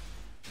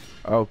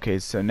 Okay,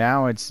 so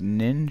now it's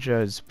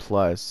ninjas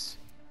plus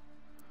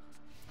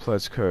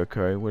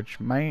karakuri, which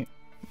might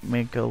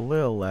make a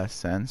little less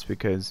sense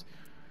because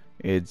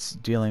it's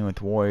dealing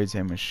with warriors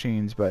and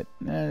machines, but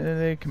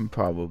they can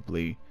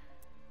probably...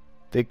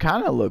 They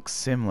kind of look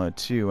similar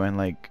too, and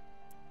like...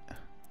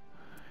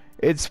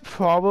 It's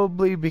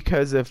probably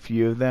because a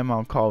few of them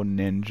I'll call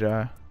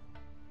ninja.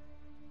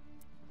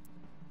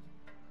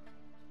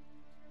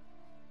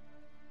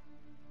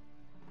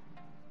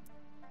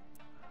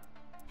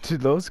 Do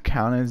those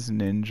count as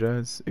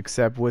ninjas?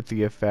 Except with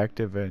the effect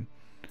of it.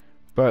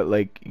 But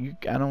like,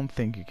 I don't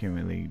think you can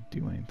really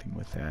do anything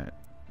with that.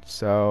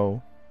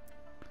 So...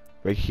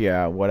 But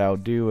yeah, what I'll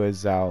do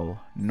is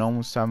I'll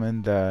normal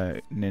summon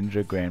the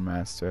Ninja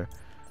Grandmaster,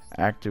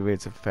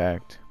 activates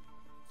effect.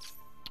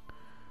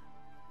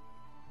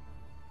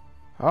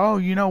 Oh,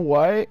 you know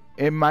what?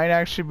 It might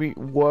actually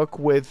work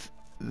with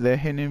the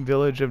Hidden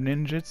Village of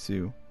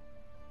Ninjutsu.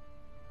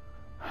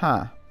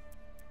 Huh.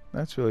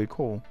 That's really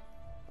cool.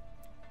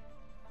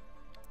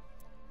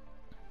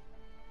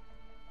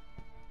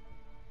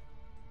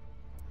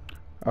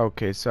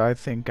 Okay, so I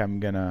think I'm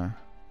gonna...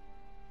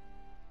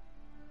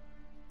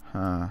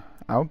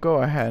 I'll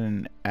go ahead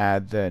and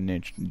add the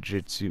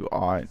ninjutsu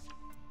art.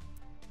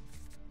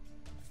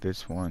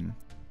 This one.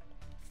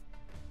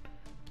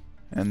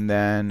 And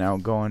then I'll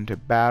go into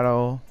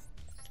battle.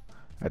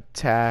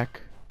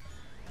 Attack.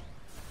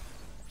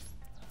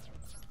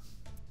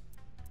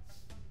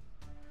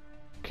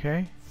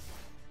 Okay.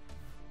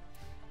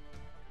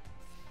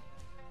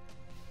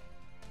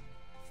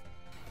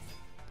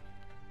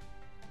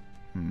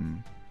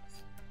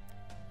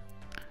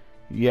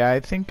 Yeah, I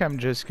think I'm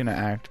just gonna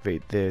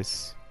activate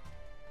this.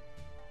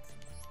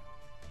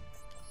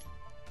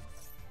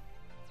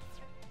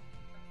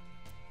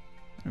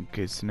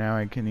 Okay, so now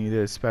I can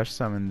either special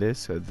summon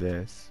this or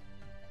this.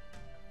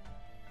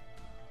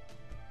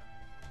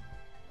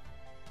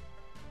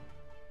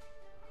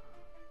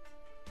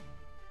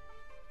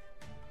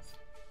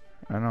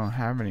 I don't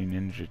have any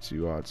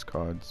ninjutsu arts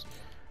cards.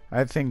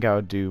 I think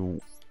I'll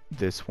do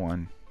this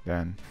one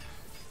then.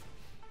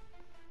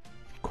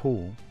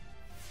 Cool.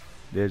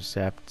 This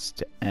has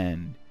to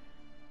end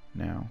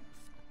now.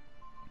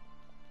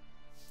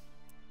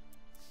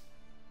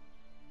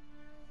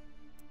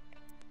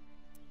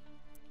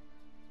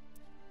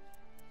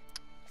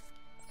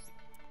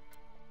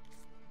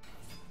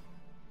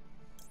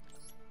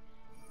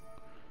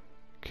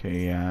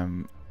 Okay,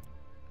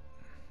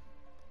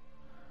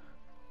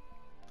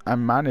 I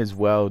might as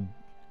well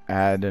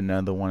add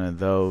another one of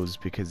those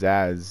because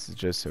that is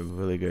just a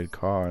really good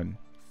card.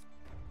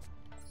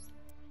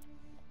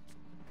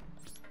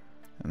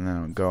 And then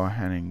I'll go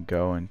ahead and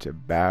go into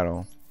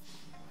battle.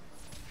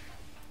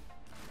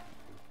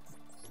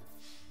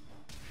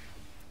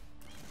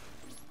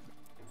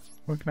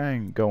 What can I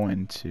go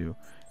into?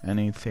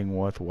 Anything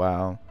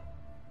worthwhile?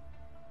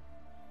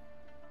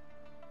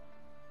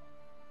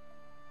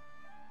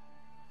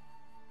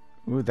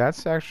 Ooh,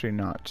 that's actually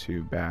not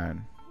too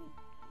bad.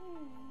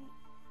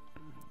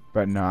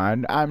 But no,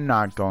 I'm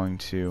not going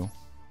to.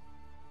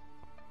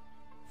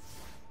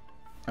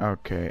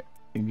 Okay,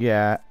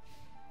 yeah,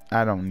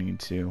 I don't need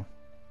to.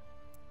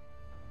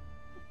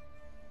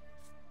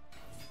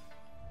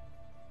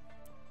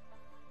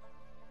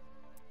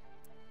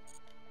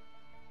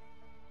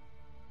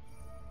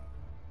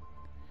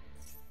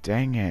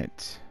 Dang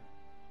it.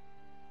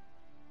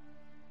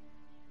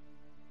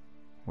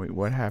 Wait,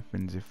 what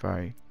happens if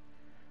I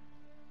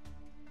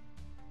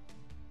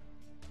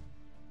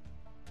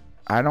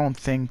don't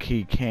think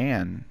he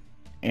can.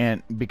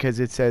 And because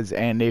it says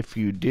and if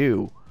you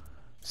do.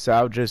 So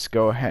I'll just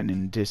go ahead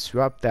and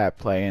disrupt that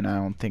play and I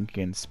don't think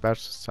he can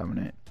special summon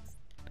it.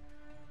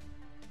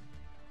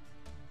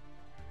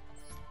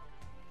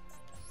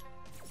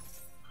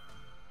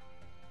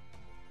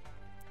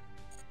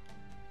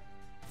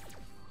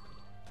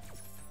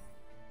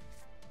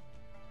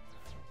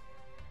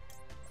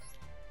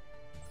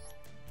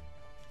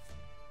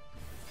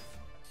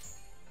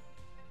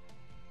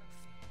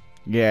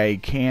 Yeah, he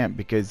can't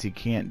because he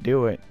can't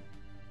do it.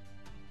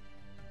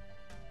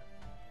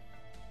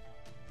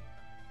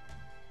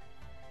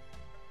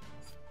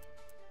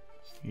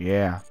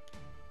 Yeah.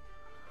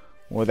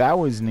 Well, that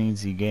was an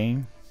easy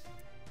game.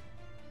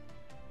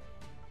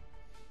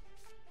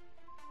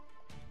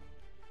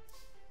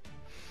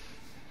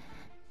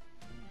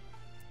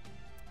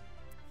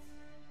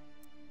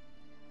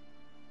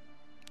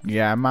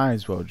 Yeah, I might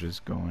as well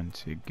just go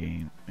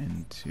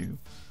into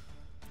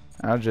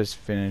I'll just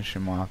finish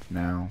him off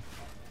now.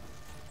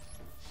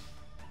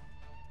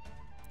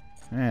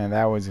 Man,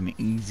 that was an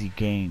easy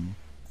game.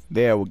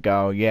 There we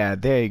go. Yeah,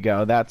 there you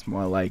go. That's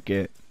more like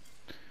it.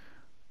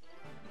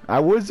 I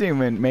wasn't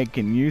even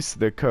making use of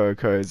the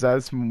Karakuris.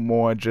 That's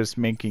more just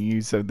making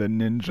use of the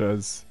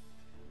ninjas.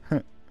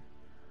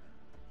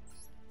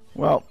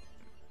 Well,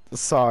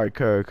 sorry,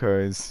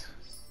 Karakuris.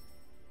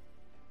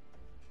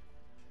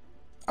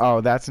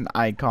 Oh, that's an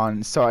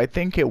icon. So I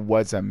think it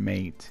was a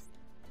mate.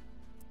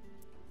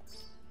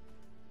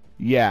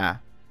 Yeah,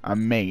 a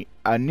mate.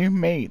 A new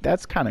mate.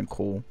 That's kind of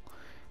cool.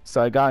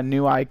 So I got a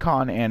new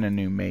icon and a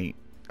new mate.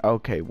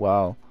 Okay,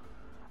 well,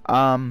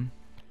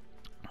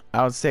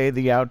 I'll say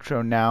the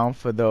outro now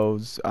for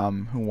those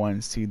who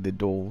want to see the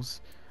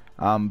duels.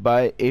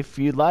 But if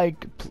you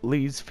like,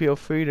 please feel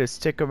free to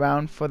stick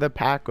around for the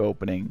pack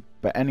opening.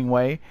 But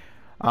anyway,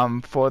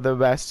 for the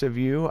rest of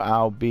you,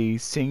 I'll be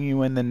seeing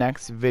you in the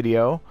next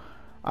video.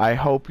 I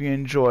hope you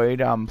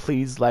enjoyed.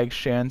 Please like,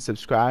 share, and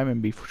subscribe,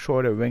 and be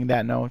sure to ring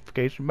that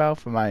notification bell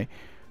for my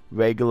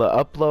regular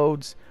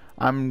uploads.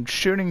 I'm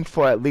shooting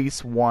for at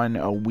least one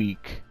a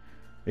week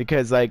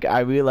because like I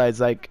realize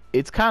like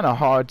it's kind of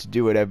hard to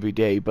do it every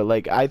day, but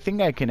like I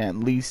think I can at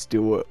least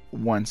do it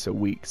once a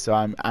week. So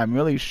I'm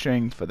really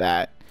shooting for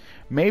that.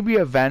 Maybe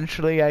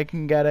eventually I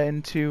can get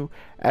into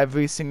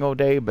every single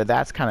day, but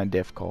that's kind of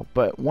difficult.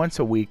 But once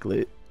a week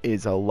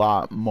is a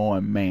lot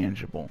more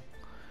manageable.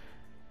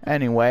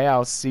 Anyway,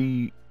 I'll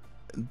see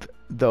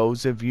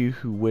those of you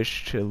who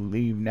wish to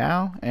leave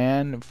now,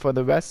 and for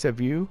the rest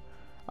of you,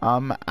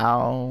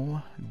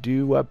 I'll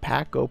do a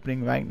pack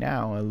opening right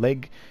now.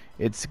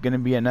 It's gonna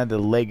be another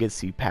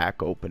legacy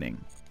pack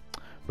opening.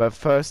 But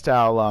first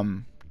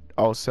I'll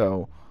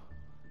also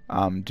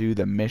do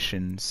the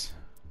missions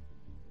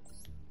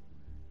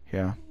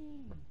here.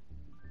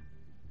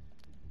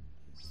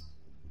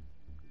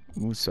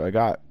 Ooh, so I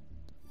got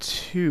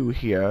 2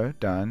 here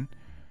done.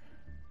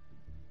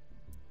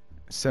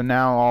 So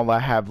now all I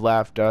have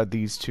left are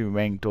these 2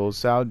 ranked duels,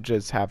 so I'll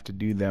just have to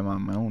do them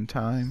on my own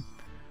time.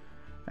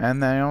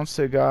 And then I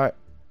also got,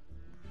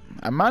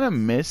 I might have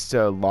missed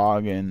a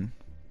login.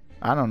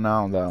 I don't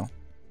know though.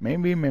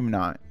 Maybe, maybe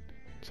not.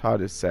 It's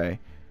hard to say.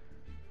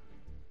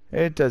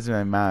 It doesn't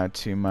really matter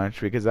too much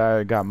because I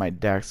already got my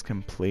decks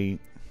complete.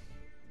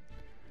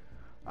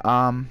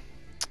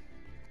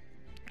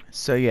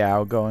 So yeah,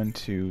 I'll go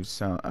into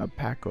a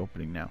pack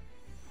opening now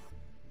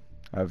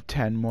of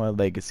 10 more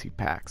legacy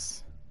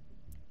packs.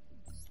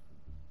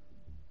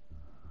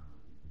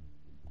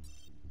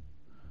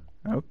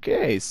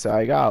 Okay, so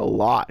I got a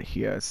lot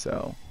here,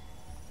 so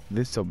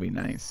this will be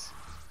nice.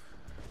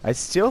 I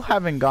still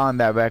haven't gotten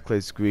that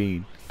Reckless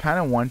Greed. Kind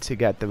of want to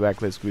get the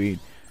Reckless Greed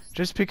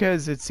just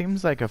because it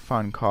seems like a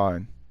fun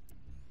card.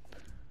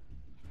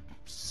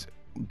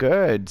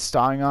 Good,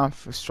 starting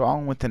off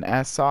strong with an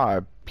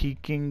SR,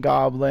 Peking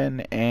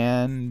Goblin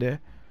and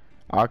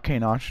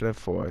Arcane Archer of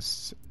the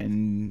Force.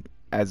 And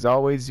as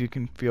always, you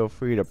can feel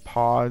free to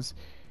pause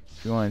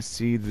if you want to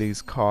see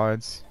these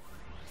cards.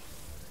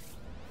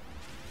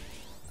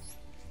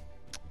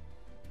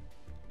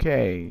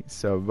 Okay,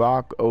 so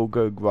Rock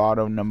Ogre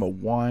Grotto number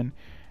 1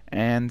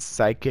 and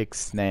Psychic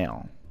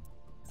Snail.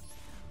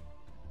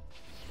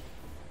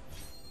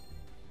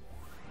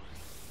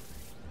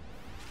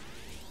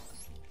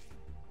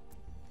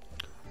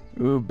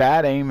 Ooh,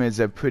 Bad Aim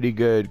is a pretty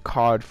good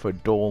card for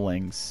Duel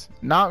Links.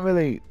 Not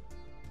really,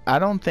 I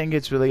don't think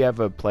it's really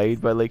ever played,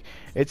 but like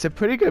it's a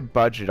pretty good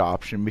budget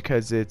option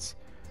because it's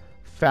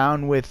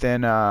found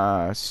within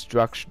a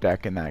structure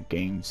deck in that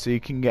game, so you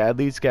can at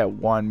least get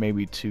 1,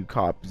 maybe 2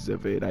 copies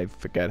of it. I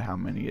forget how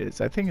many it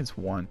is. I think it's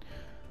 1,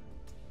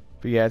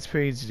 but yeah, it's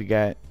pretty easy to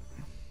get.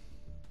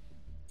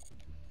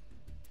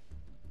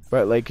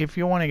 But like if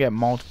you want to get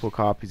multiple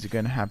copies, you're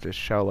gonna have to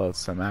shell out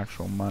some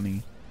actual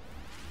money.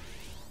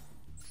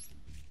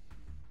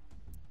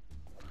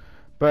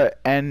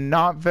 And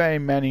not very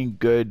many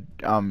good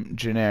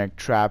generic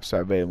traps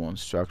are available in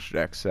structure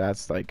decks, so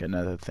that's like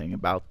another thing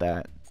about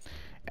that.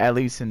 At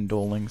least in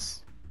Duel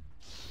Links.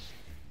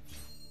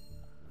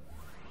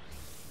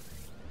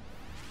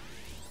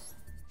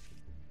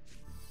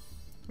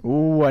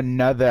 Ooh,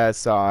 another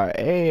SR.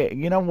 Hey,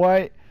 you know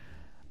what?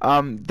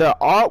 The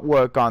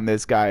artwork on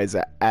this guy is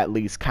at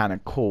least kind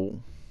of cool.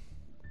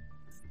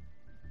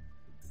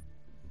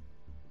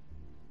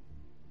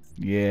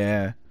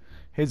 Yeah,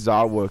 his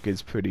artwork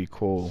is pretty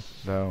cool,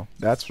 though.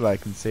 That's what I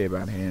can say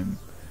about him.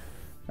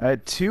 2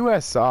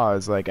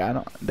 SRs, like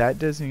that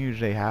doesn't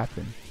usually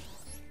happen.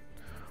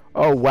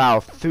 Oh wow,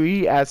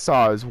 3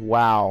 SRs,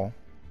 wow.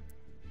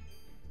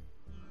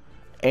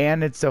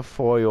 And it's a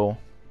foil.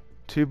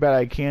 Too bad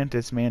I can't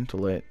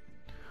dismantle it.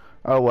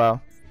 Oh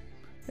well.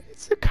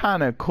 It's a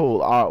kind of cool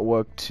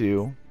artwork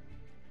too.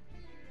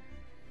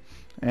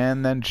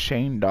 And then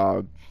Chain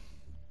Dog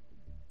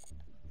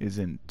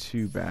isn't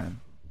too bad.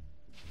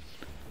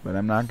 But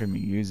I'm not going to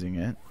be using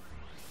it.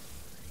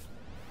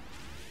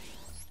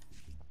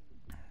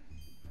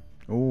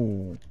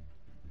 Ooh.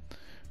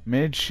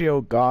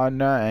 Mid-Shield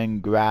Gardener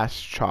and Grass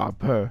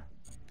Chopper.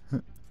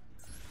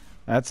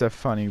 That's a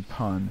funny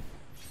pun.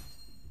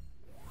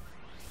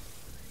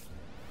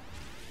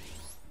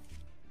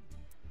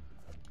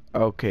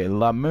 Okay,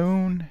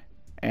 Lamoon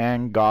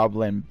and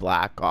Goblin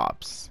Black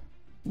Ops.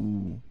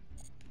 Ooh.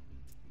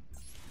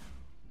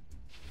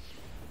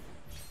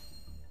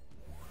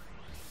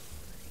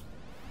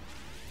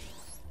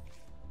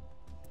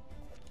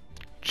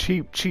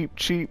 Cheap, cheap,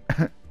 cheap.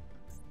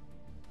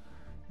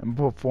 And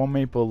before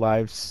Maple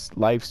Life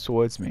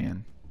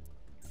Swordsman.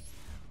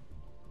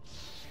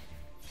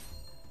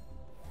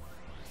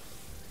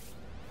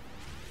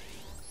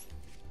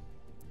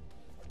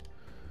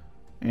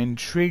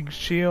 Intrigue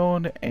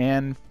Shield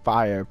and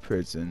Fire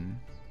Prison.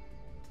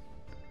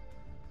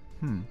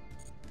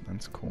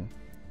 That's cool.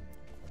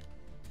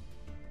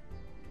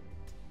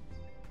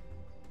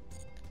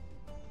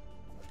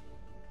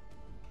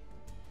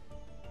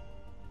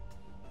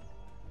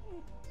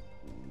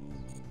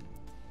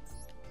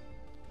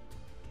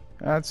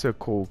 That's a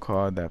cool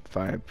card, that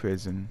Fire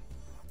Prison.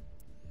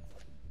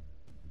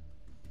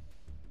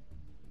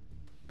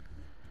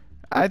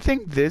 I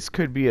think this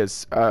could be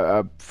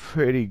a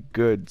pretty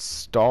good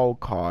stall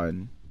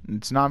card.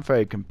 It's not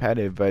very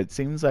competitive, but it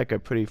seems like a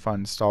pretty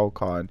fun stall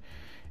card.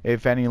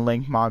 If any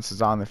link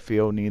monsters on the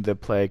field, neither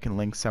player can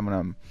link summon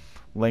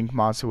a link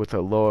monster with a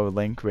lower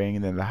link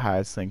rating than the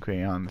highest link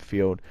rating on the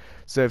field.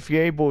 So if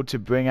you're able to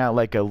bring out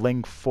like a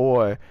link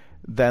 4,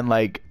 then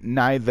like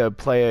neither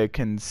player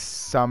can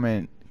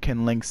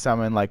link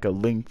summon like a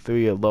link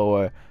 3 or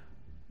lower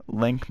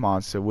link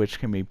monster, which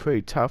can be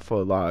pretty tough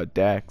for a lot of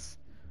decks.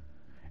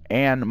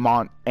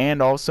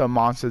 And also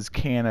monsters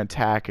can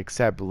attack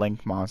except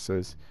link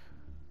monsters.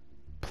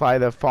 Apply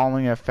the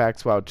following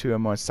effects while 2 or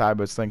more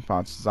Cyber's link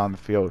monsters on the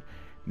field.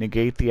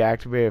 Negate the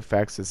activated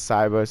effects of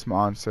Cyber's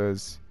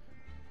monsters.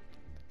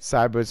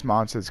 Cyber's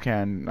monsters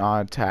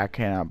cannot attack,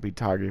 cannot be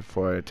targeted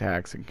for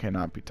attacks, and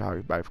cannot be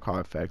targeted by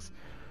card effects.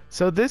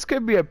 So this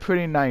could be a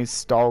pretty nice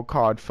stall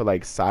card for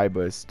like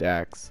Cyber's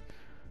decks.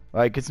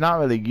 Like, it's not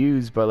really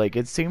used, but like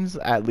it seems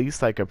at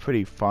least like a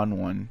pretty fun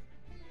one.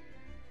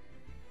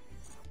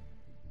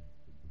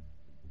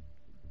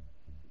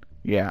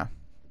 Yeah.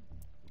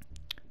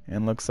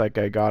 And looks like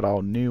I got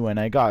all new, and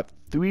I got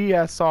 3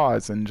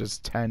 SRs in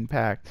just 10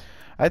 packs.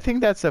 I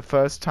think that's the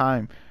first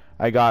time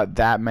I got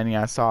that many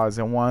SRs,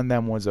 and one of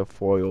them was a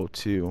foil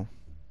too.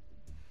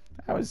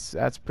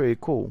 That's pretty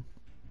cool.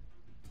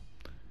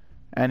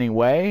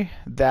 Anyway,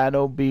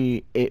 that'll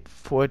be it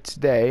for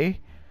today.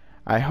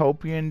 I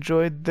hope you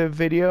enjoyed the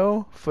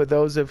video, for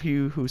those of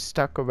you who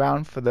stuck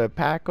around for the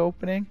pack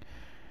opening,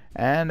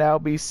 and I'll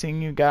be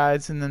seeing you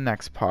guys in the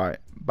next part.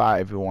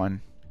 Bye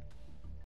everyone.